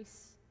God's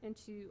grace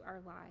into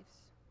our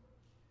lives.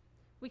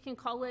 We can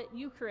call it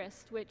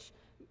Eucharist, which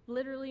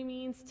literally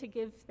means to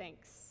give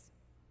thanks.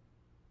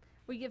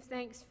 We give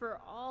thanks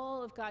for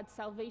all of God's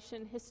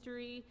salvation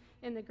history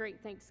in the Great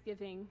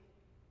Thanksgiving.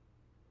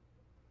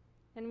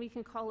 And we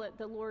can call it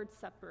the Lord's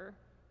Supper,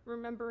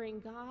 remembering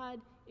God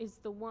is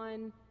the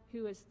one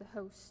who is the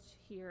host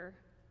here,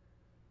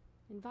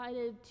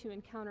 invited to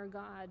encounter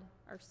God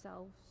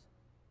ourselves.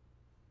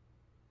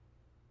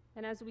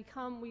 And as we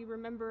come, we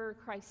remember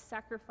Christ's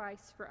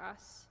sacrifice for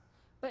us.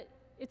 But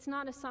it's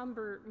not a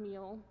somber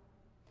meal.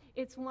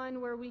 It's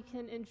one where we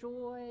can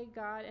enjoy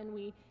God and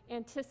we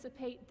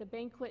anticipate the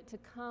banquet to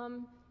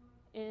come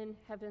in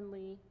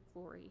heavenly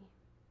glory.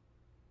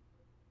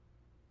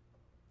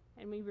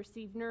 And we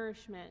receive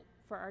nourishment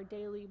for our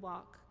daily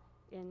walk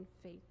in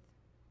faith.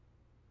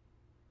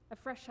 A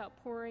fresh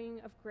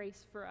outpouring of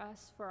grace for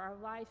us, for our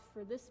life,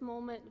 for this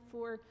moment,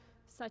 for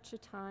such a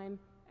time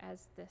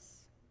as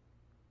this.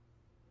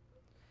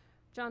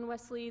 John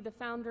Wesley, the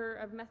founder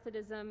of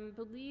Methodism,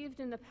 believed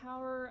in the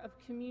power of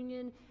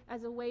communion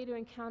as a way to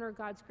encounter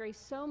God's grace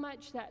so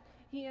much that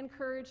he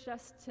encouraged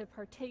us to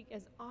partake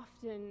as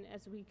often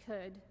as we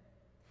could.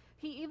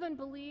 He even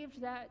believed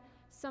that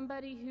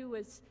somebody who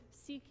was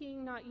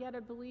seeking, not yet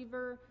a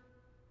believer,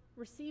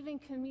 receiving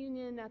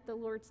communion at the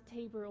Lord's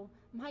table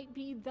might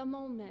be the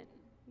moment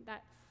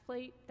that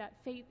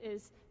faith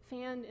is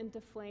fanned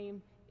into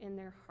flame in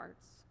their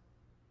hearts.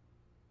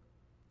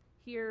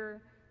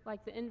 Here,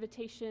 like the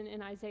invitation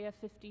in Isaiah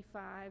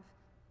 55,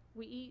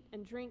 we eat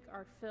and drink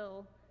our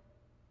fill,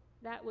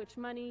 that which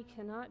money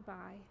cannot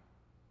buy,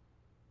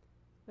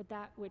 but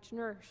that which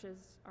nourishes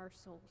our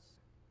souls.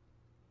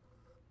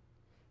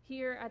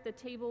 Here at the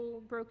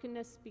table,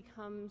 brokenness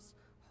becomes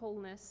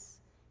wholeness,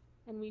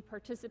 and we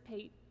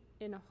participate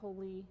in a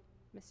holy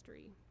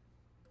mystery.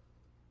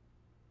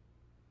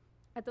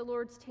 At the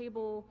Lord's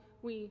table,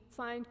 we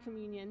find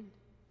communion,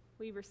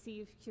 we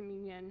receive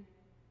communion,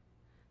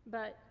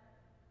 but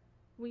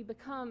we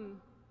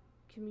become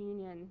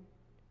communion.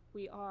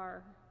 We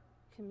are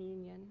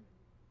communion.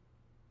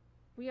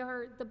 We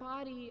are the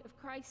body of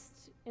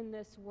Christ in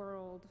this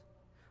world.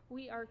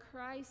 We are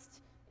Christ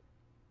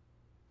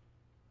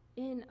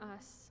in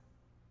us,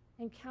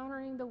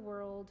 encountering the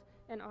world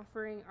and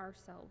offering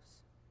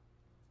ourselves.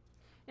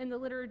 In the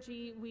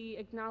liturgy, we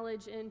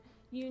acknowledge in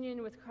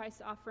union with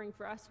Christ's offering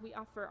for us, we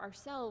offer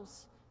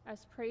ourselves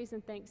as praise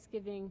and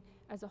thanksgiving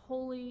as a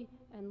holy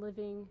and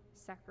living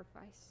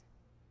sacrifice.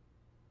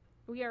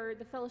 We are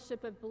the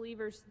fellowship of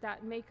believers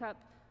that make up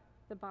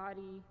the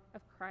body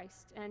of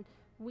Christ, and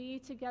we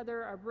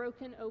together are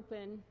broken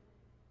open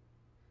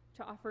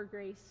to offer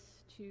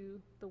grace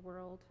to the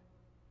world.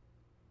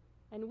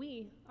 And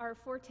we are a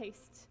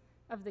foretaste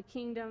of the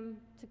kingdom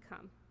to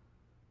come.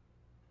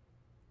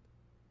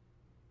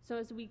 So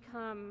as we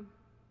come,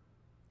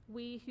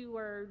 we who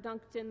are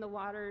dunked in the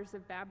waters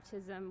of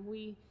baptism,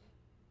 we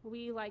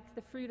like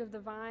the fruit of the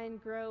vine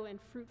grow in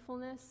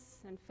fruitfulness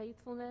and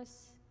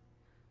faithfulness.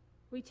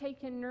 We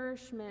take in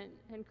nourishment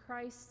and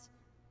Christ's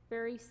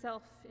very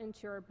self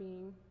into our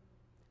being.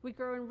 We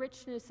grow in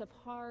richness of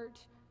heart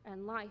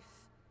and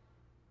life,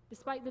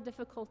 despite the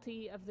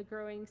difficulty of the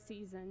growing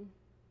season.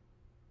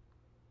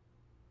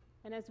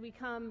 And as we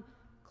come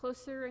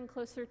closer and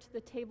closer to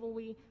the table,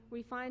 we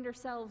find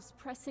ourselves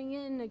pressing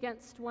in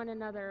against one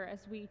another as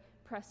we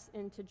press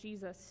into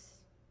Jesus,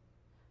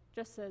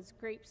 just as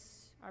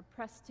grapes are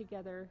pressed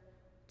together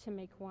to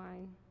make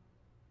wine.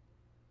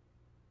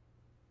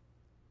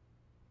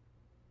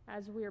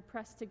 As we are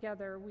pressed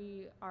together,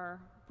 we are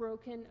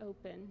broken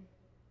open.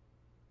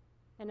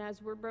 And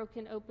as we're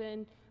broken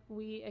open,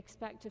 we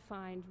expect to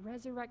find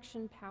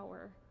resurrection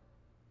power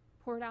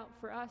poured out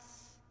for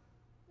us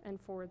and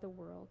for the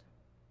world.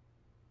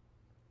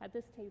 At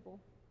this table,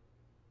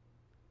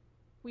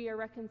 we are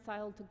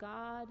reconciled to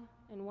God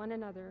and one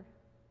another.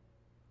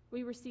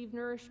 We receive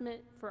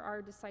nourishment for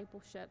our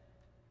discipleship,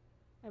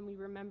 and we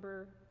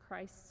remember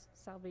Christ's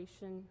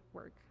salvation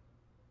work.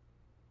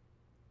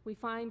 We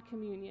find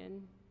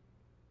communion.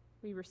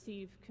 We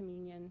receive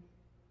communion.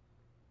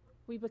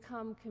 We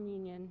become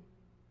communion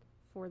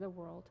for the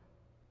world.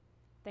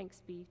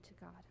 Thanks be to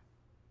God.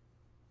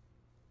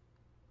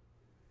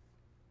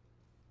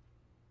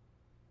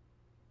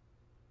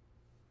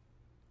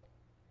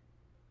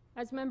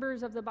 As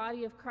members of the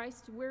body of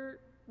Christ, we're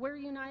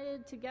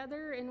united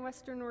together in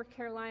Western North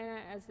Carolina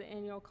as the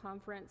annual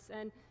conference.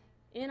 And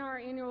in our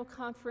annual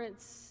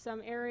conference,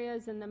 some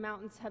areas in the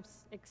mountains have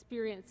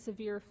experienced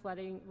severe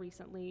flooding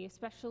recently,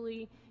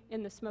 especially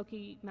in the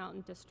Smoky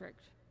Mountain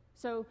District.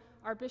 So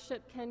our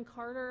Bishop Ken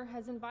Carter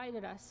has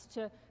invited us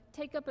to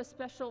take up a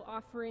special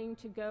offering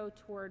to go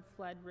toward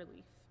flood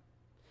relief.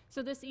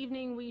 So this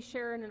evening we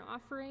share in an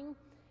offering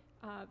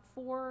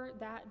for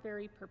that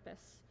very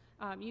purpose.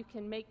 You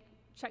can make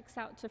checks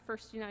out to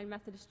First United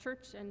Methodist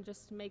Church and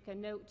just make a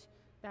note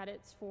that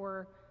it's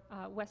for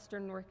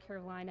Western North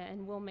Carolina,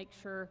 and we'll make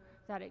sure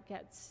that it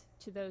gets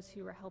to those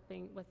who are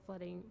helping with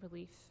flooding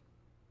relief.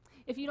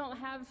 If you don't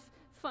have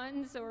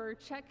funds or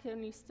check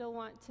and you still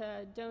want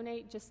to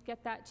donate, just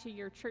get that to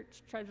your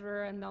church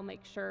treasurer and they'll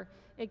make sure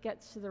it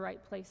gets to the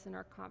right place in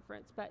our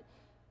conference. But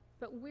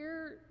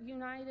we're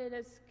united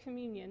as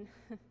communion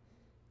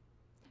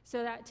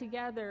so that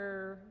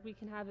together we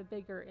can have a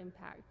bigger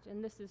impact.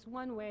 And this is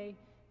one way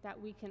that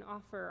we can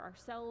offer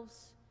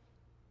ourselves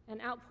an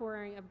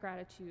outpouring of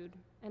gratitude,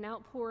 an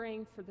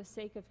outpouring for the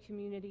sake of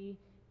community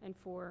and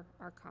for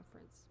our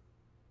conference.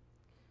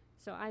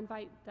 So I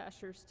invite the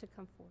ushers to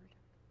come forward.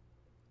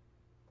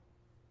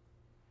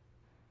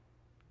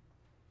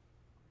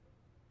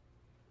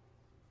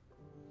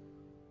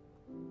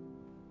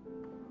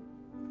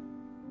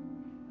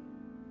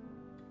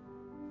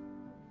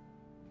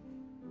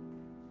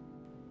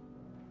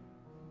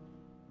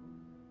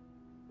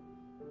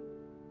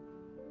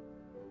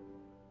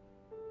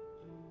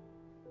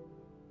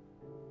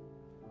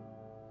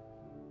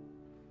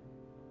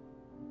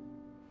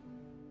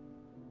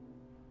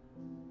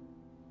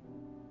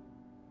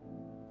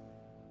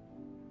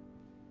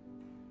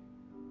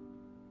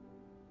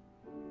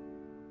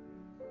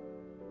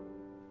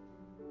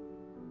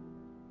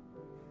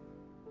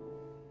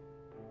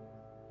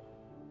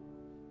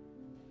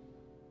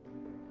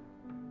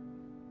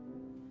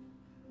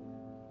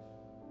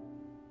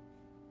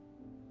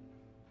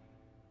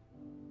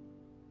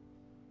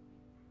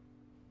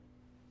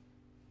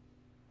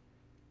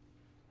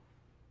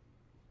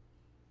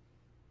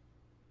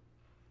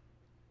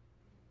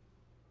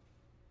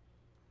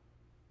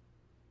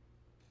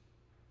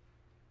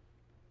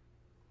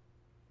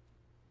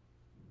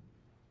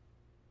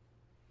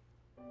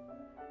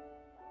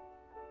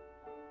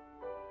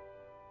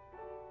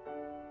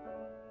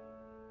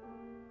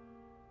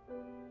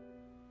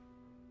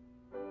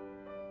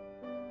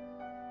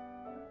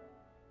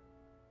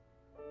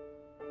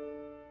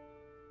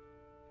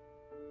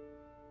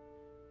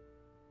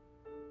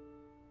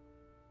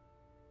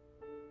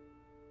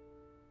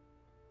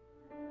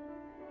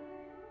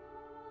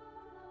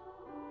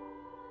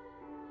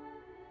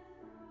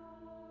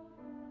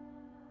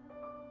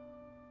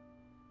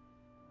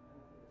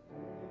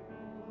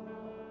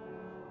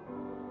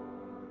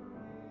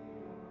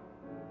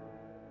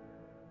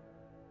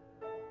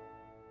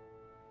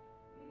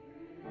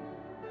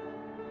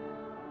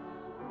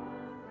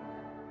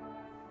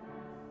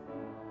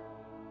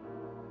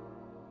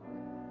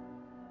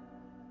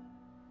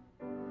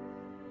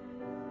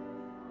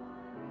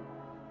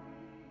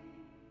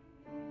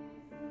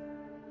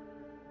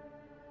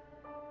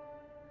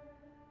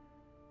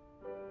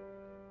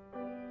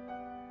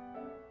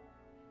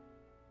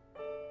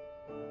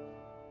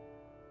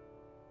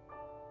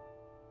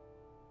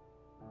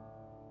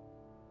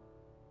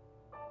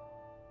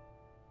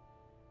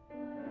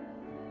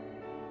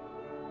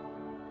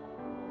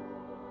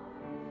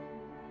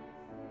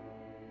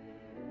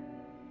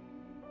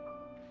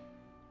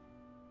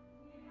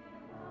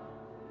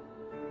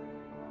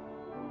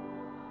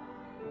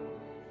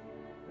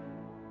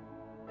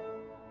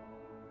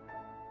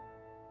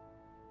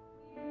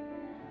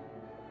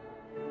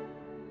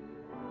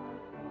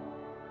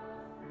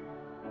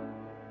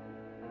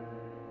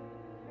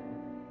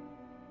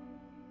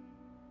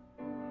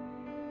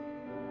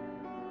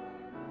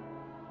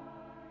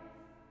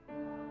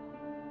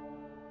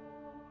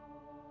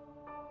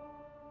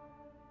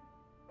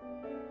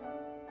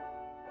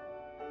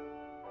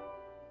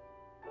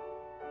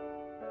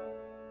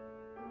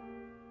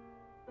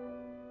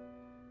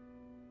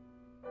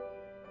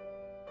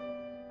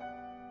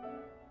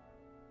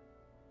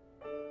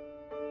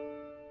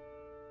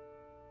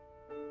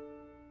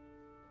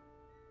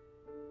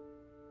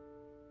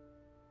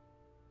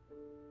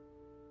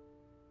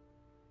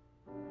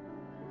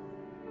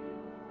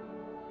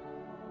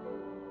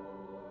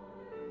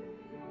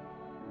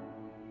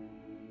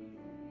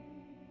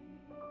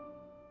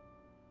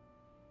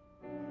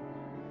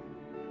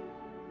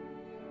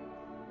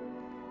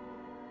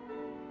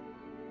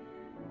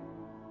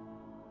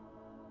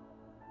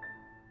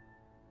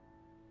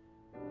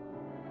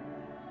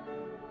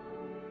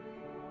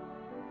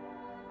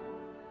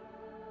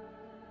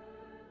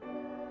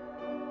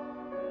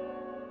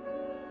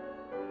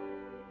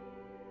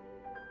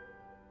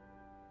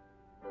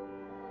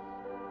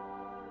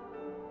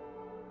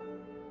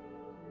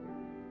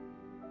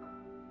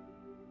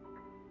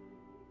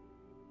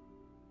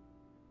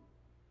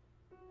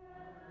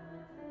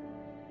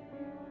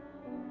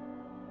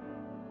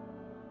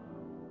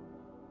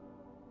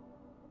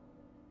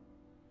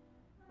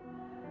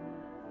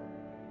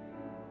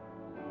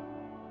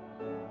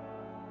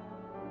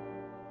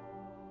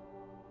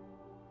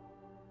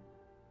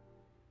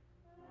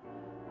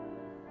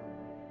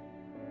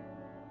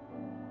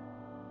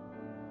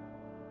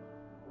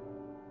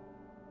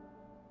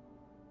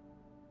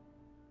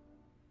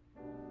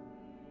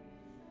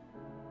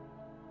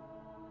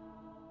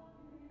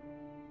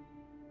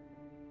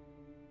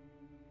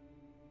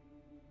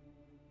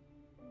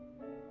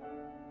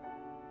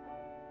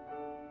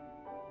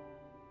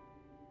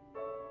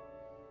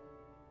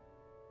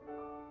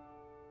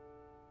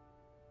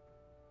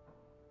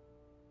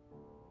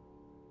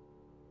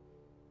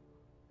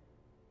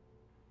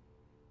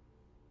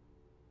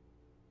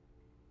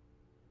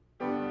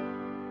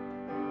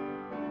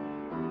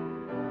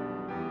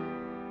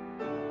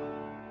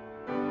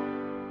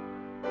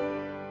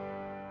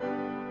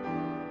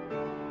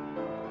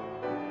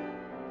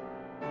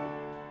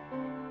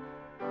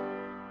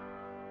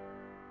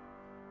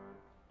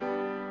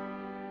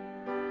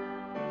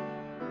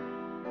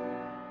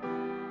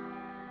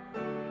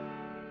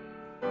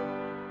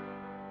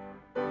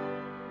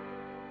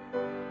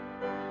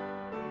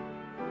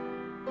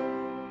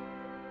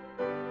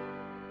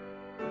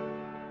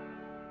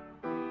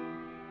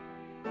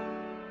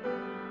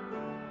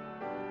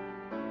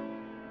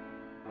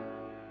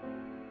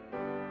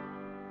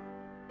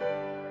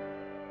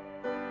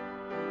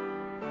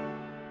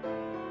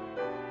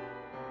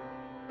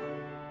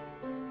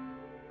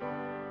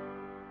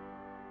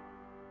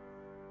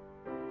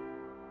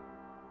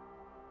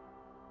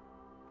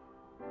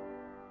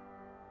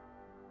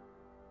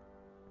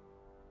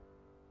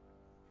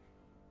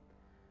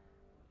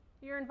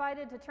 You're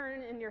invited to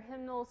turn in your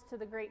hymnals to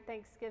the Great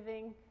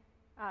Thanksgiving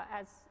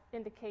as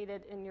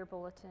indicated in your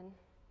bulletin.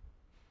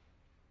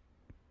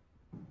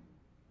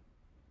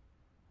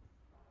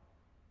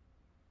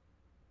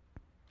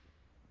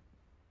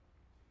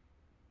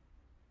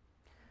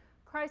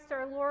 Christ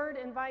our Lord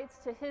invites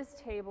to his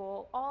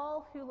table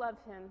all who love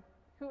him,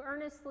 who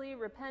earnestly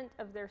repent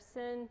of their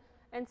sin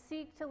and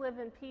seek to live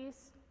in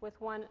peace with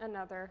one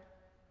another.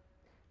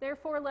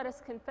 Therefore, let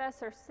us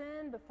confess our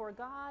sin before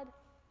God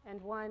and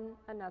one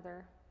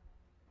another.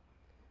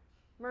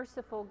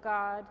 Merciful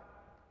God,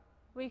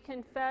 we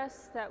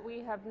confess that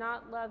we have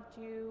not loved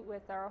you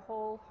with our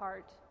whole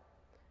heart.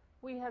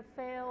 We have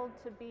failed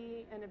to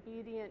be an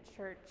obedient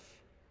church.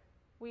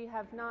 We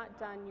have not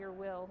done your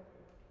will.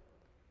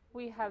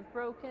 We have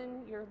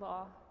broken your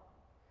law.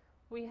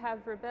 We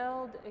have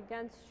rebelled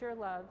against your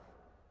love.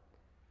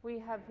 We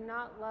have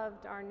not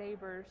loved our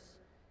neighbors,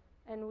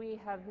 and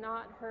we have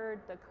not heard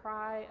the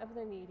cry of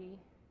the needy.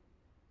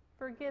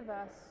 Forgive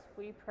us,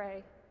 we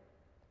pray.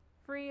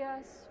 Free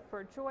us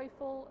for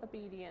joyful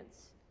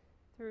obedience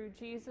through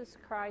Jesus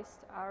Christ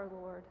our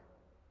Lord.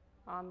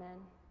 Amen.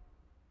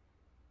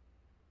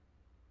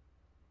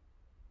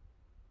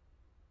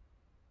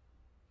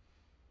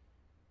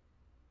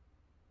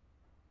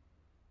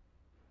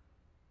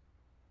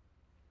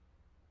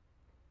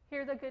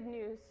 Hear the good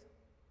news.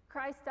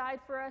 Christ died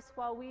for us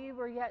while we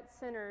were yet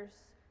sinners.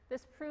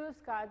 This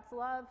proves God's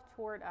love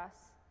toward us.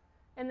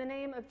 In the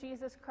name of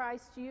Jesus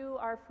Christ, you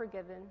are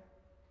forgiven.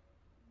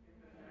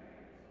 In the name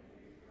of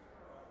Jesus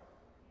Christ,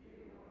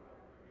 you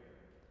are forgiven.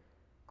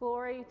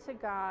 Glory to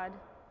God.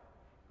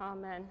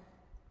 Amen.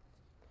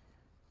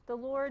 The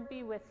Lord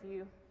be with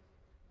you.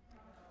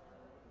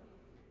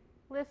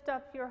 Lift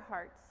up your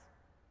hearts.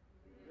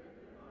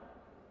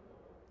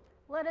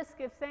 Let us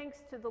give thanks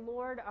to the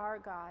Lord our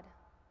God.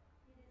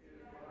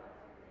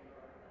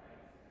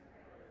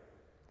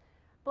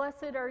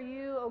 Blessed are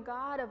you, O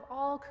God of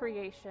all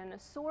creation, a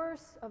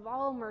source of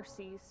all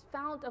mercies,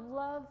 fount of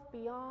love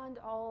beyond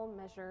all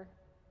measure.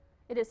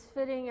 It is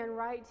fitting and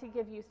right to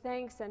give you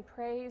thanks and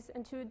praise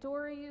and to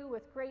adore you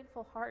with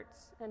grateful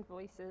hearts and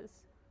voices.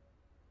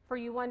 For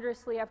you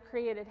wondrously have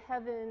created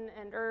heaven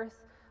and earth,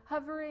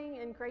 hovering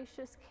in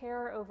gracious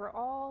care over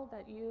all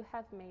that you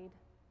have made.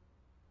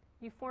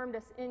 You formed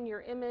us in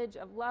your image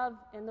of love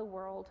in the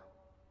world.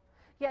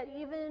 Yet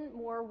even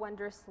more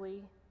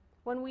wondrously,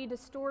 when we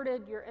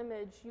distorted your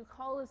image, you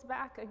call us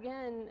back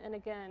again and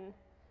again,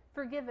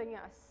 forgiving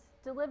us,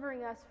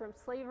 delivering us from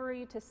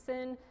slavery to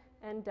sin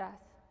and death,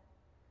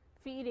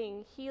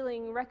 feeding,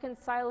 healing,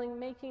 reconciling,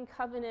 making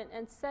covenant,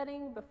 and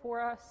setting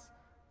before us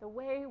the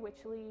way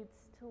which leads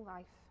to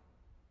life.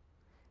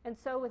 And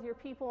so with your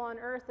people on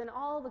earth and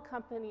all the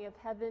company of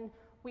heaven,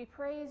 we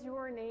praise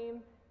your name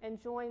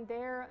and join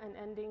their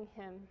unending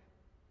hymn.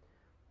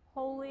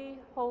 Holy,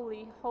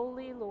 holy,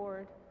 holy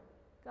Lord,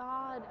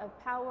 God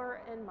of power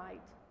and might,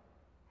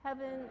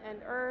 heaven and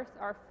earth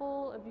are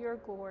full of your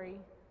glory.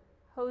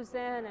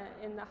 Hosanna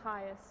in the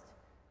highest.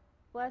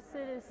 Blessed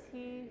is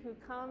he who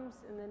comes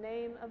in the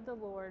name of the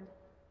Lord.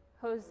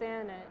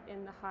 Hosanna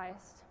in the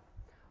highest.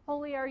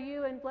 Holy are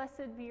you, and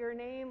blessed be your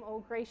name, O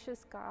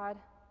gracious God.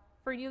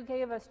 For you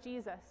gave us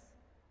Jesus,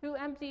 who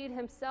emptied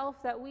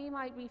himself that we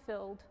might be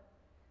filled,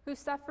 who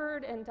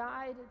suffered and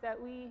died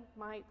that we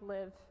might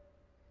live.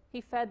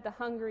 He fed the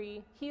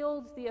hungry,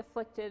 healed the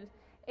afflicted,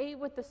 ate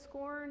with the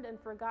scorned and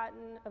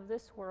forgotten of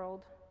this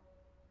world.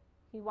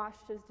 He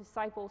washed his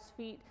disciples'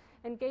 feet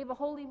and gave a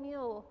holy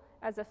meal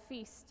as a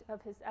feast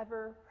of his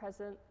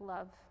ever-present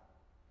love.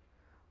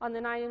 On the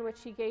night in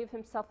which he gave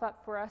himself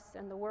up for us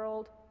and the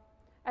world,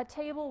 at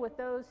table with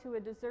those who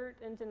would desert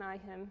and deny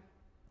him,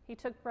 he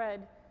took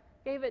bread,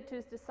 gave it to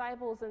his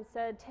disciples, and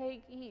said,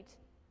 "Take, eat.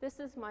 This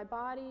is my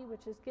body,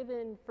 which is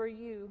given for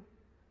you.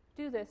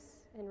 Do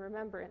this in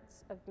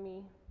remembrance of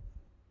me."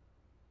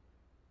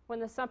 When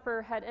the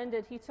supper had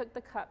ended, he took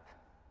the cup,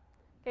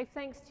 gave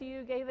thanks to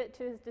you, gave it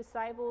to his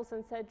disciples,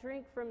 and said,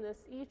 "Drink from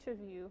this, each of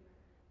you.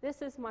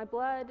 This is my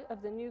blood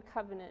of the new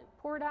covenant,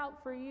 poured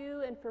out for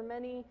you and for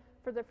many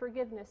for the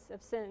forgiveness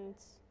of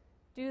sins.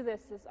 Do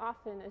this as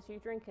often as you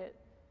drink it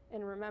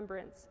in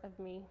remembrance of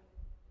me."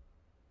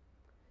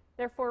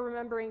 Therefore,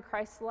 remembering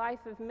Christ's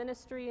life of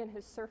ministry and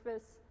his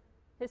service,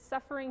 his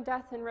suffering,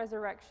 death, and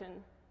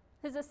resurrection,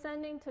 his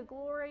ascending to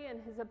glory,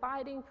 and his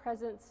abiding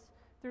presence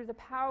through the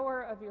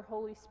power of your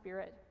Holy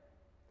Spirit,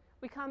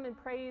 we come in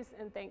praise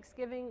and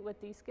thanksgiving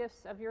with these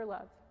gifts of your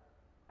love,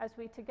 as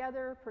we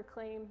together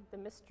proclaim the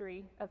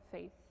mystery of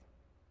faith.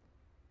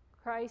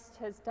 Christ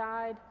has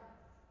died.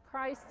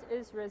 Christ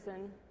is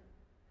risen.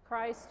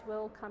 Christ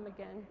will come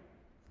again.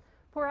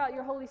 Pour out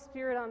your Holy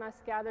Spirit on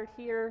us gathered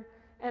here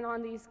and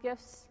on these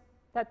gifts,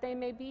 that they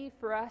may be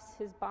for us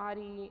his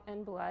body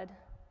and blood,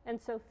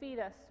 and so feed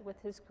us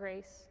with his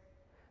grace,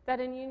 that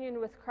in union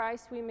with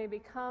Christ we may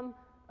become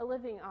a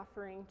living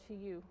offering to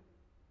you.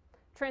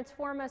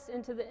 Transform us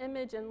into the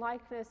image and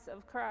likeness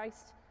of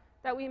Christ,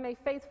 that we may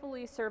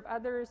faithfully serve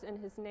others in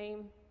his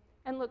name,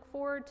 and look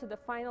forward to the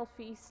final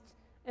feast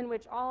in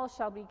which all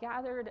shall be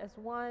gathered as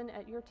one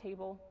at your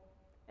table,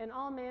 in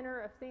all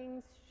manner of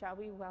things shall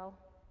be well.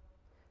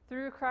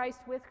 Through Christ,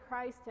 with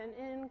Christ, and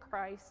in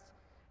Christ,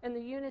 in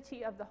the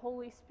unity of the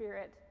Holy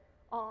Spirit,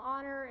 all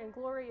honor and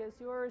glory is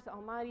yours,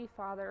 Almighty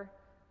Father,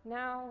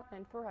 now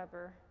and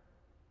forever.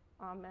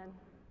 Amen.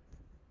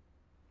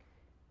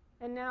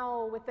 And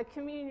now, with the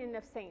communion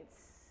of saints,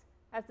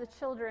 as the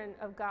children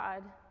of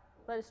God,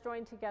 let us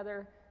join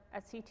together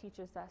as he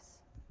teaches us.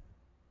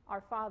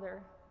 Our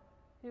Father,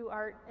 who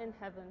art in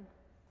heaven,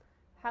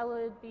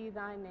 hallowed be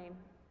thy name.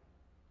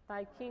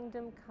 Thy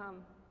kingdom come,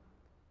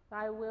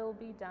 thy will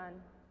be done,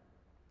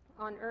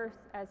 on earth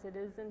as it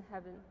is in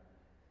heaven.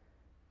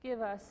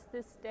 Give us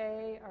this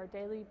day our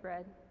daily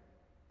bread,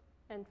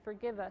 and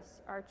forgive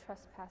us our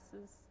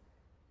trespasses,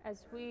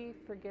 as we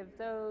forgive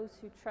those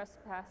who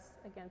trespass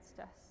against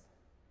us.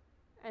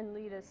 And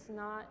lead us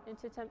not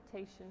into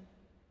temptation,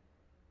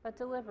 but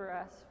deliver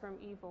us from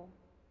evil.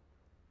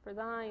 For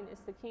thine is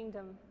the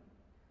kingdom,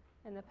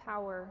 and the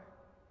power,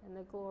 and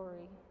the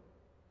glory,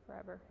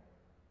 forever.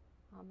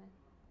 Amen.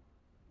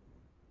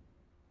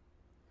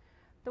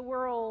 The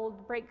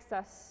world breaks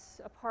us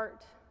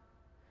apart,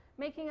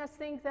 making us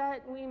think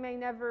that we may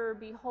never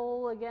be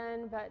whole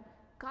again, but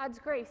God's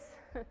grace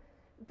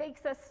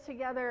bakes us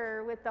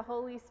together with the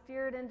Holy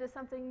Spirit into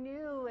something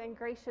new and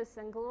gracious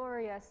and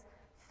glorious,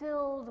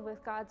 filled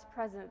with God's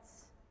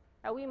presence,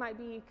 that we might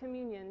be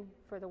communion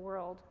for the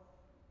world.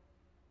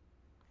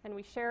 And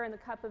we share in the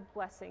cup of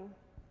blessing,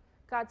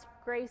 God's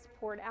grace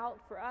poured out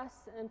for us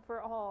and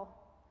for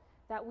all,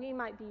 that we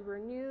might be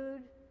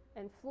renewed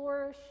and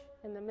flourish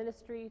in the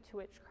ministry to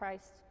which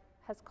Christ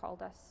has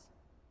called us.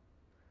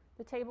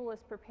 The table is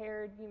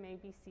prepared. You may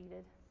be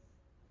seated.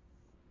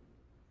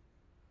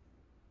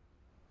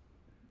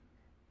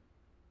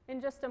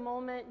 In just a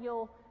moment,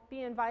 you'll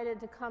be invited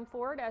to come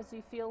forward as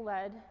you feel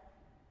led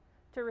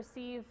to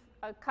receive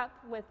a cup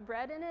with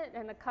bread in it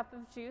and a cup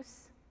of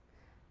juice.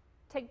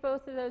 Take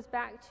both of those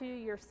back to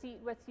your seat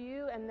with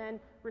you and then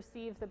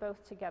receive the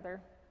both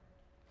together.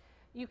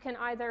 You can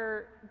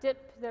either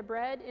dip the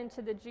bread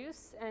into the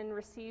juice and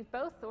receive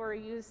both, or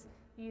use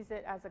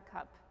it as a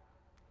cup.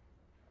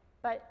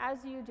 But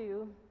as you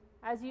do,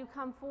 as you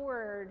come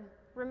forward,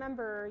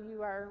 remember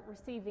you are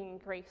receiving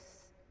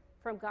grace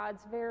from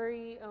God's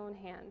very own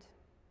hand.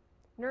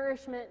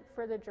 Nourishment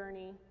for the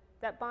journey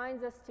that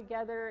binds us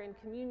together in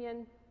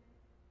communion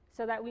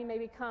so that we may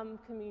become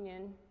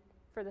communion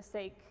for the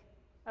sake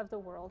of the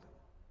world.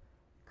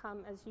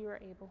 Come as you are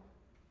able.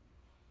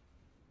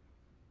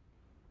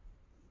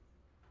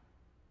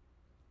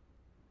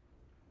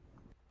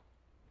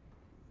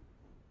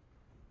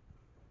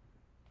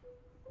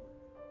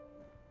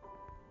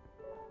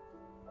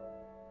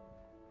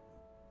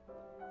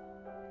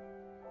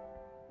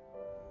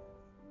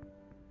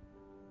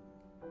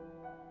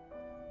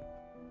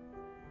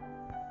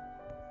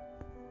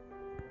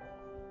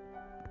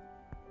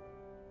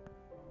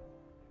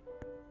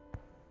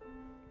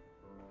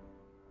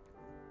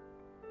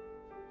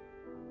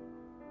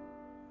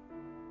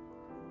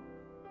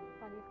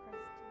 Body of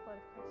Christ, blood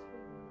of Christ for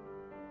you.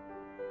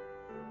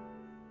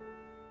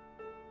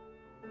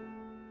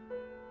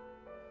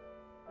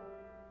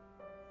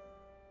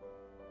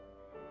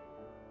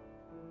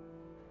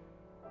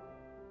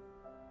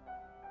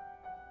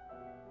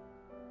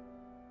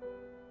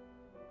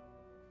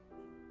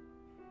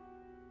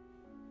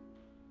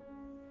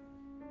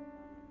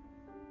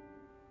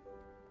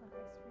 Blood of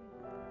Christ for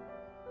you.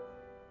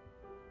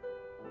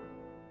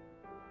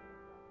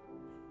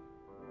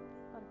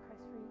 Blood of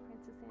Christ for you,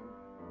 Francis Ann.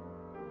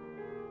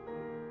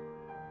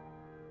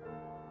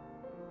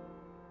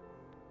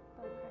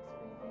 Blood of Christ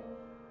for you, Dave.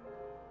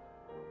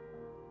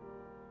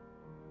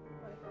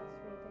 Blood of Christ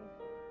for you,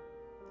 Dave.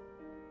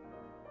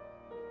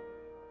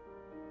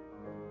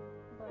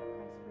 Blood of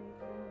Christ for you,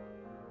 Dave.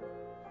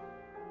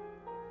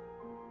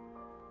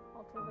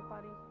 Altar of the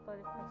body, blood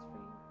of Christ for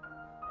you.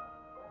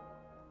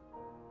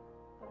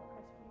 Blood of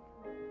Christ for you,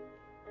 Camille.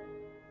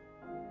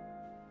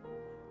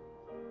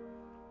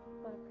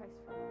 Blood of Christ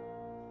for you.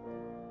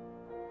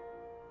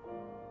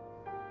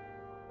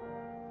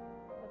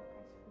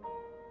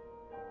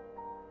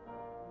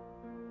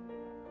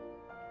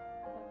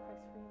 Blood of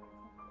Christ for you. Blood of Christ for you,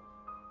 Michael.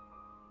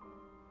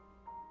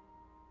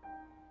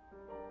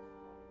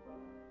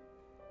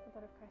 The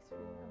blood of Christ for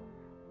you, Eleanor.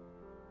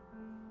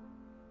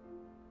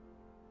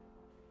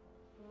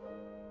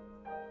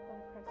 Blood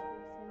of Christ for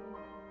you, Cindy.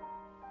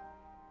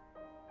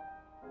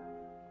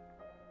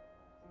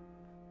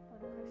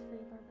 Blood of Christ for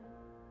you, Barbara.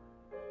 Blood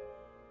of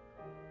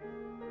Christ for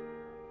you, Richard.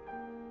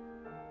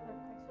 Blood of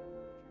Christ for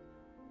you.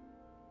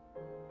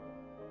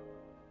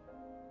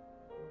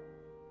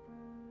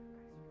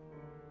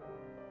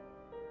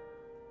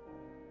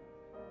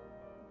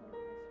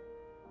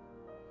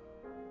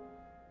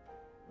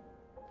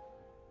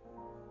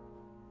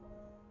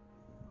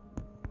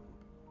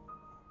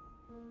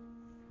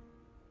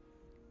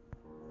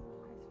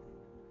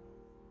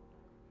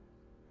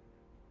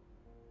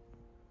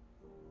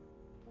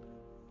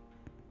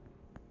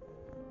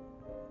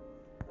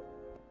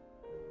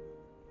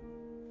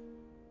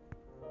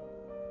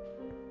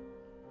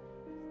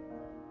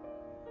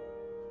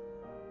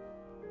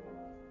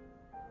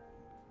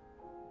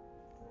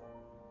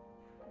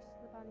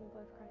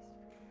 blood of Christ.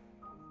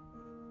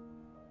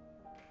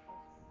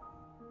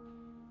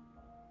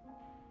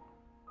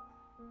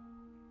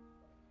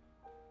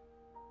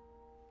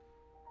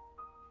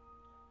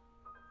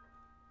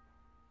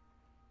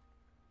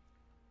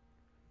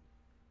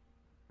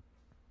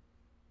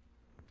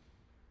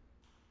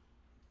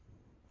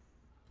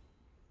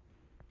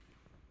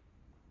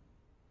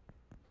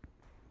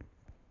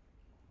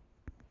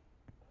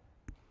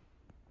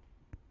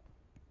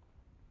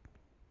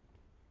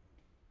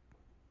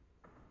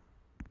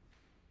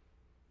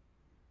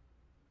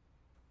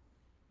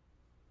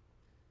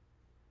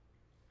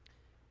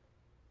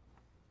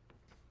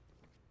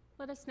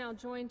 Let us now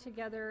join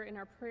together in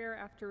our prayer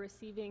after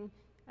receiving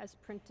as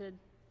printed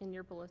in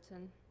your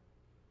bulletin.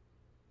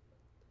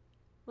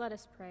 Let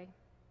us pray.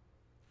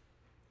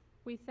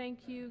 We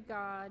thank you,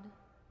 God,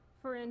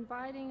 for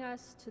inviting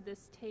us to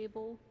this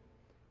table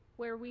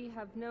where we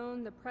have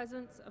known the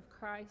presence of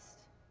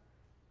Christ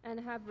and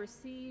have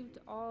received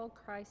all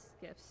Christ's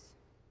gifts.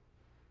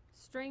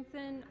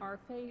 Strengthen our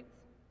faith,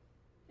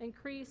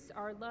 increase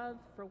our love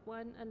for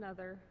one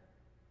another,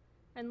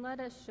 and let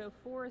us show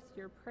forth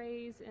your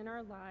praise in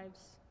our lives.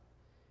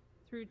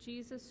 Through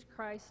Jesus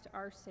Christ,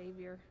 our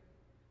Savior.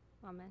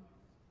 Amen.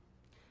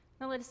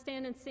 Now let us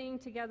stand and sing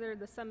together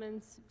the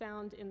summons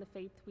found in the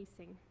faith we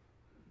sing.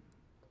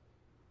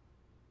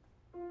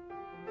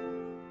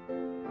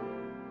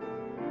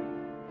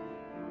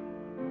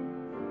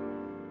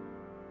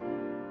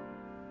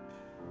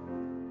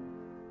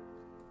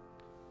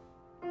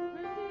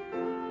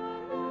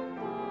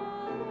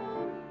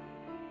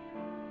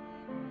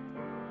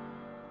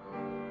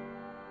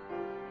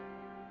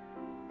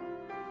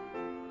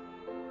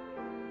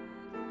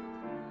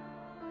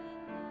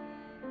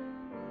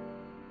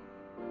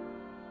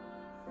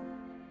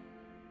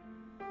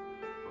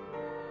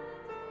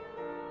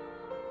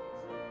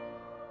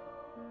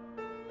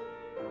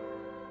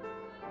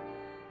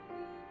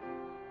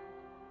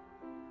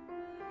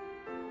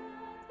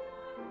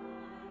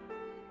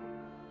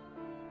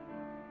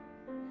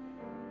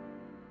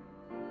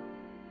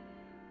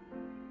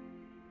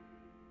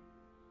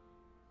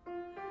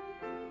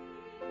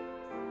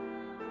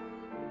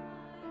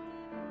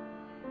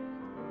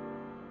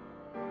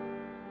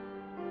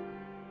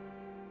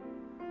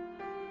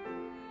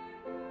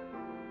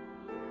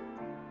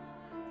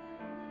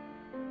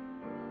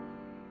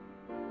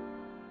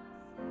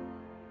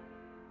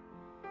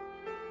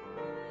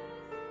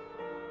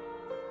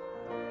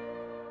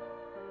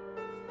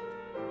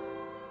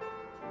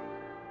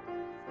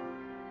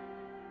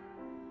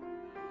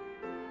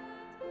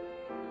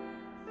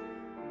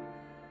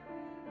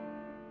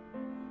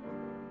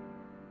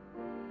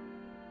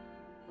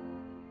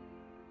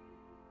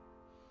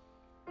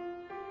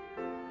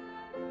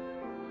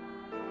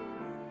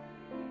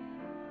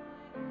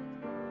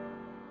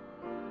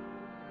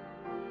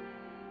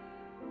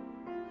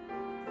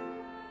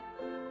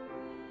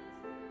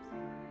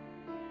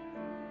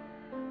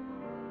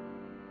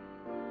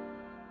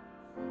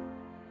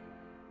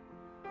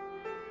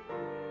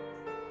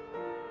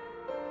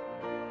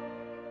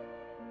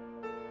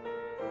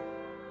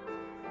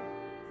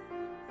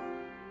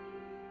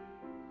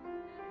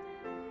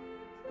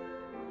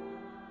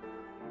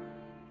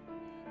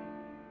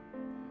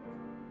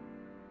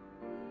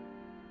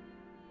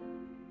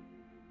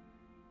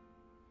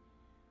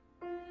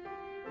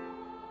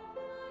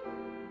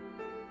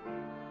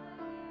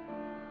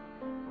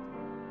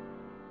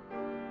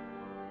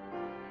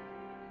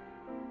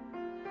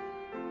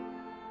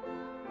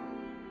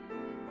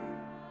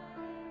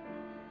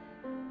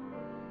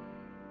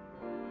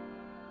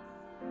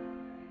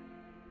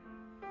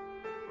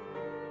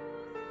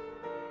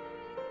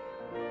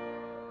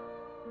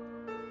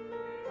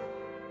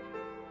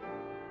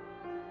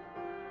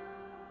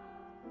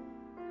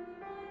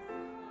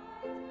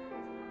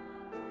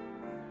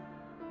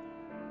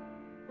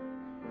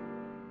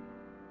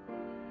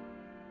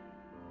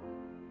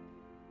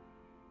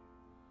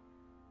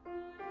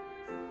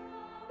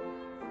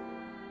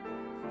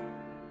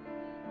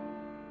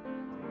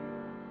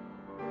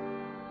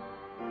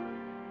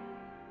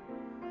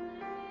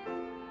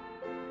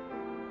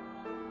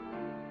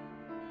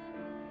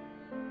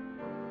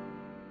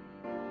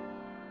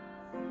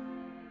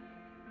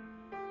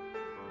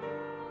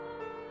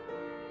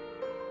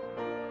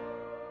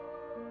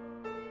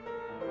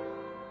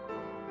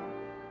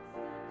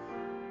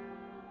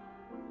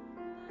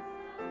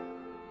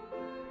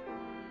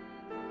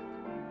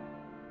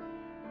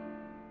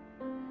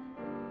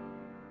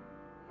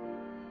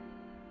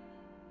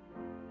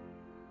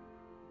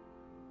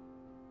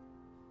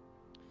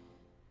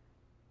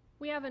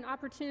 We have an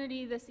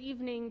opportunity this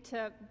evening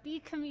to be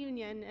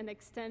communion and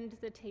extend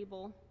the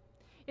table.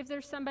 If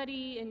there's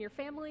somebody in your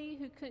family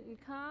who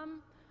couldn't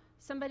come,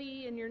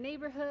 somebody in your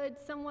neighborhood,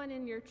 someone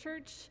in your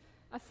church,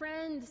 a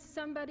friend,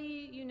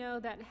 somebody you know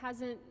that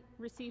hasn't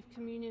received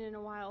communion in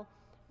a while,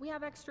 we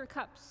have extra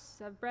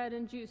cups of bread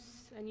and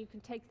juice, and you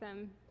can take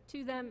them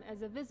to them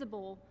as a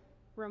visible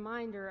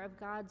reminder of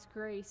God's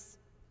grace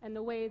and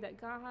the way that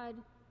God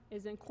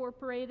is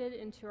incorporated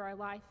into our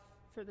life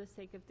for the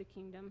sake of the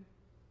kingdom.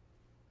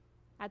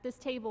 At this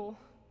table,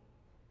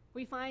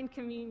 we find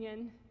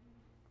communion,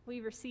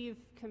 we receive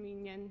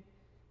communion,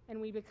 and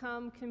we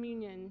become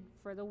communion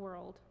for the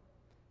world.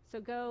 So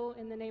go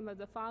in the name of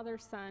the Father,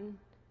 Son,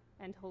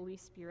 and Holy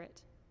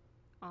Spirit.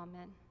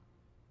 Amen.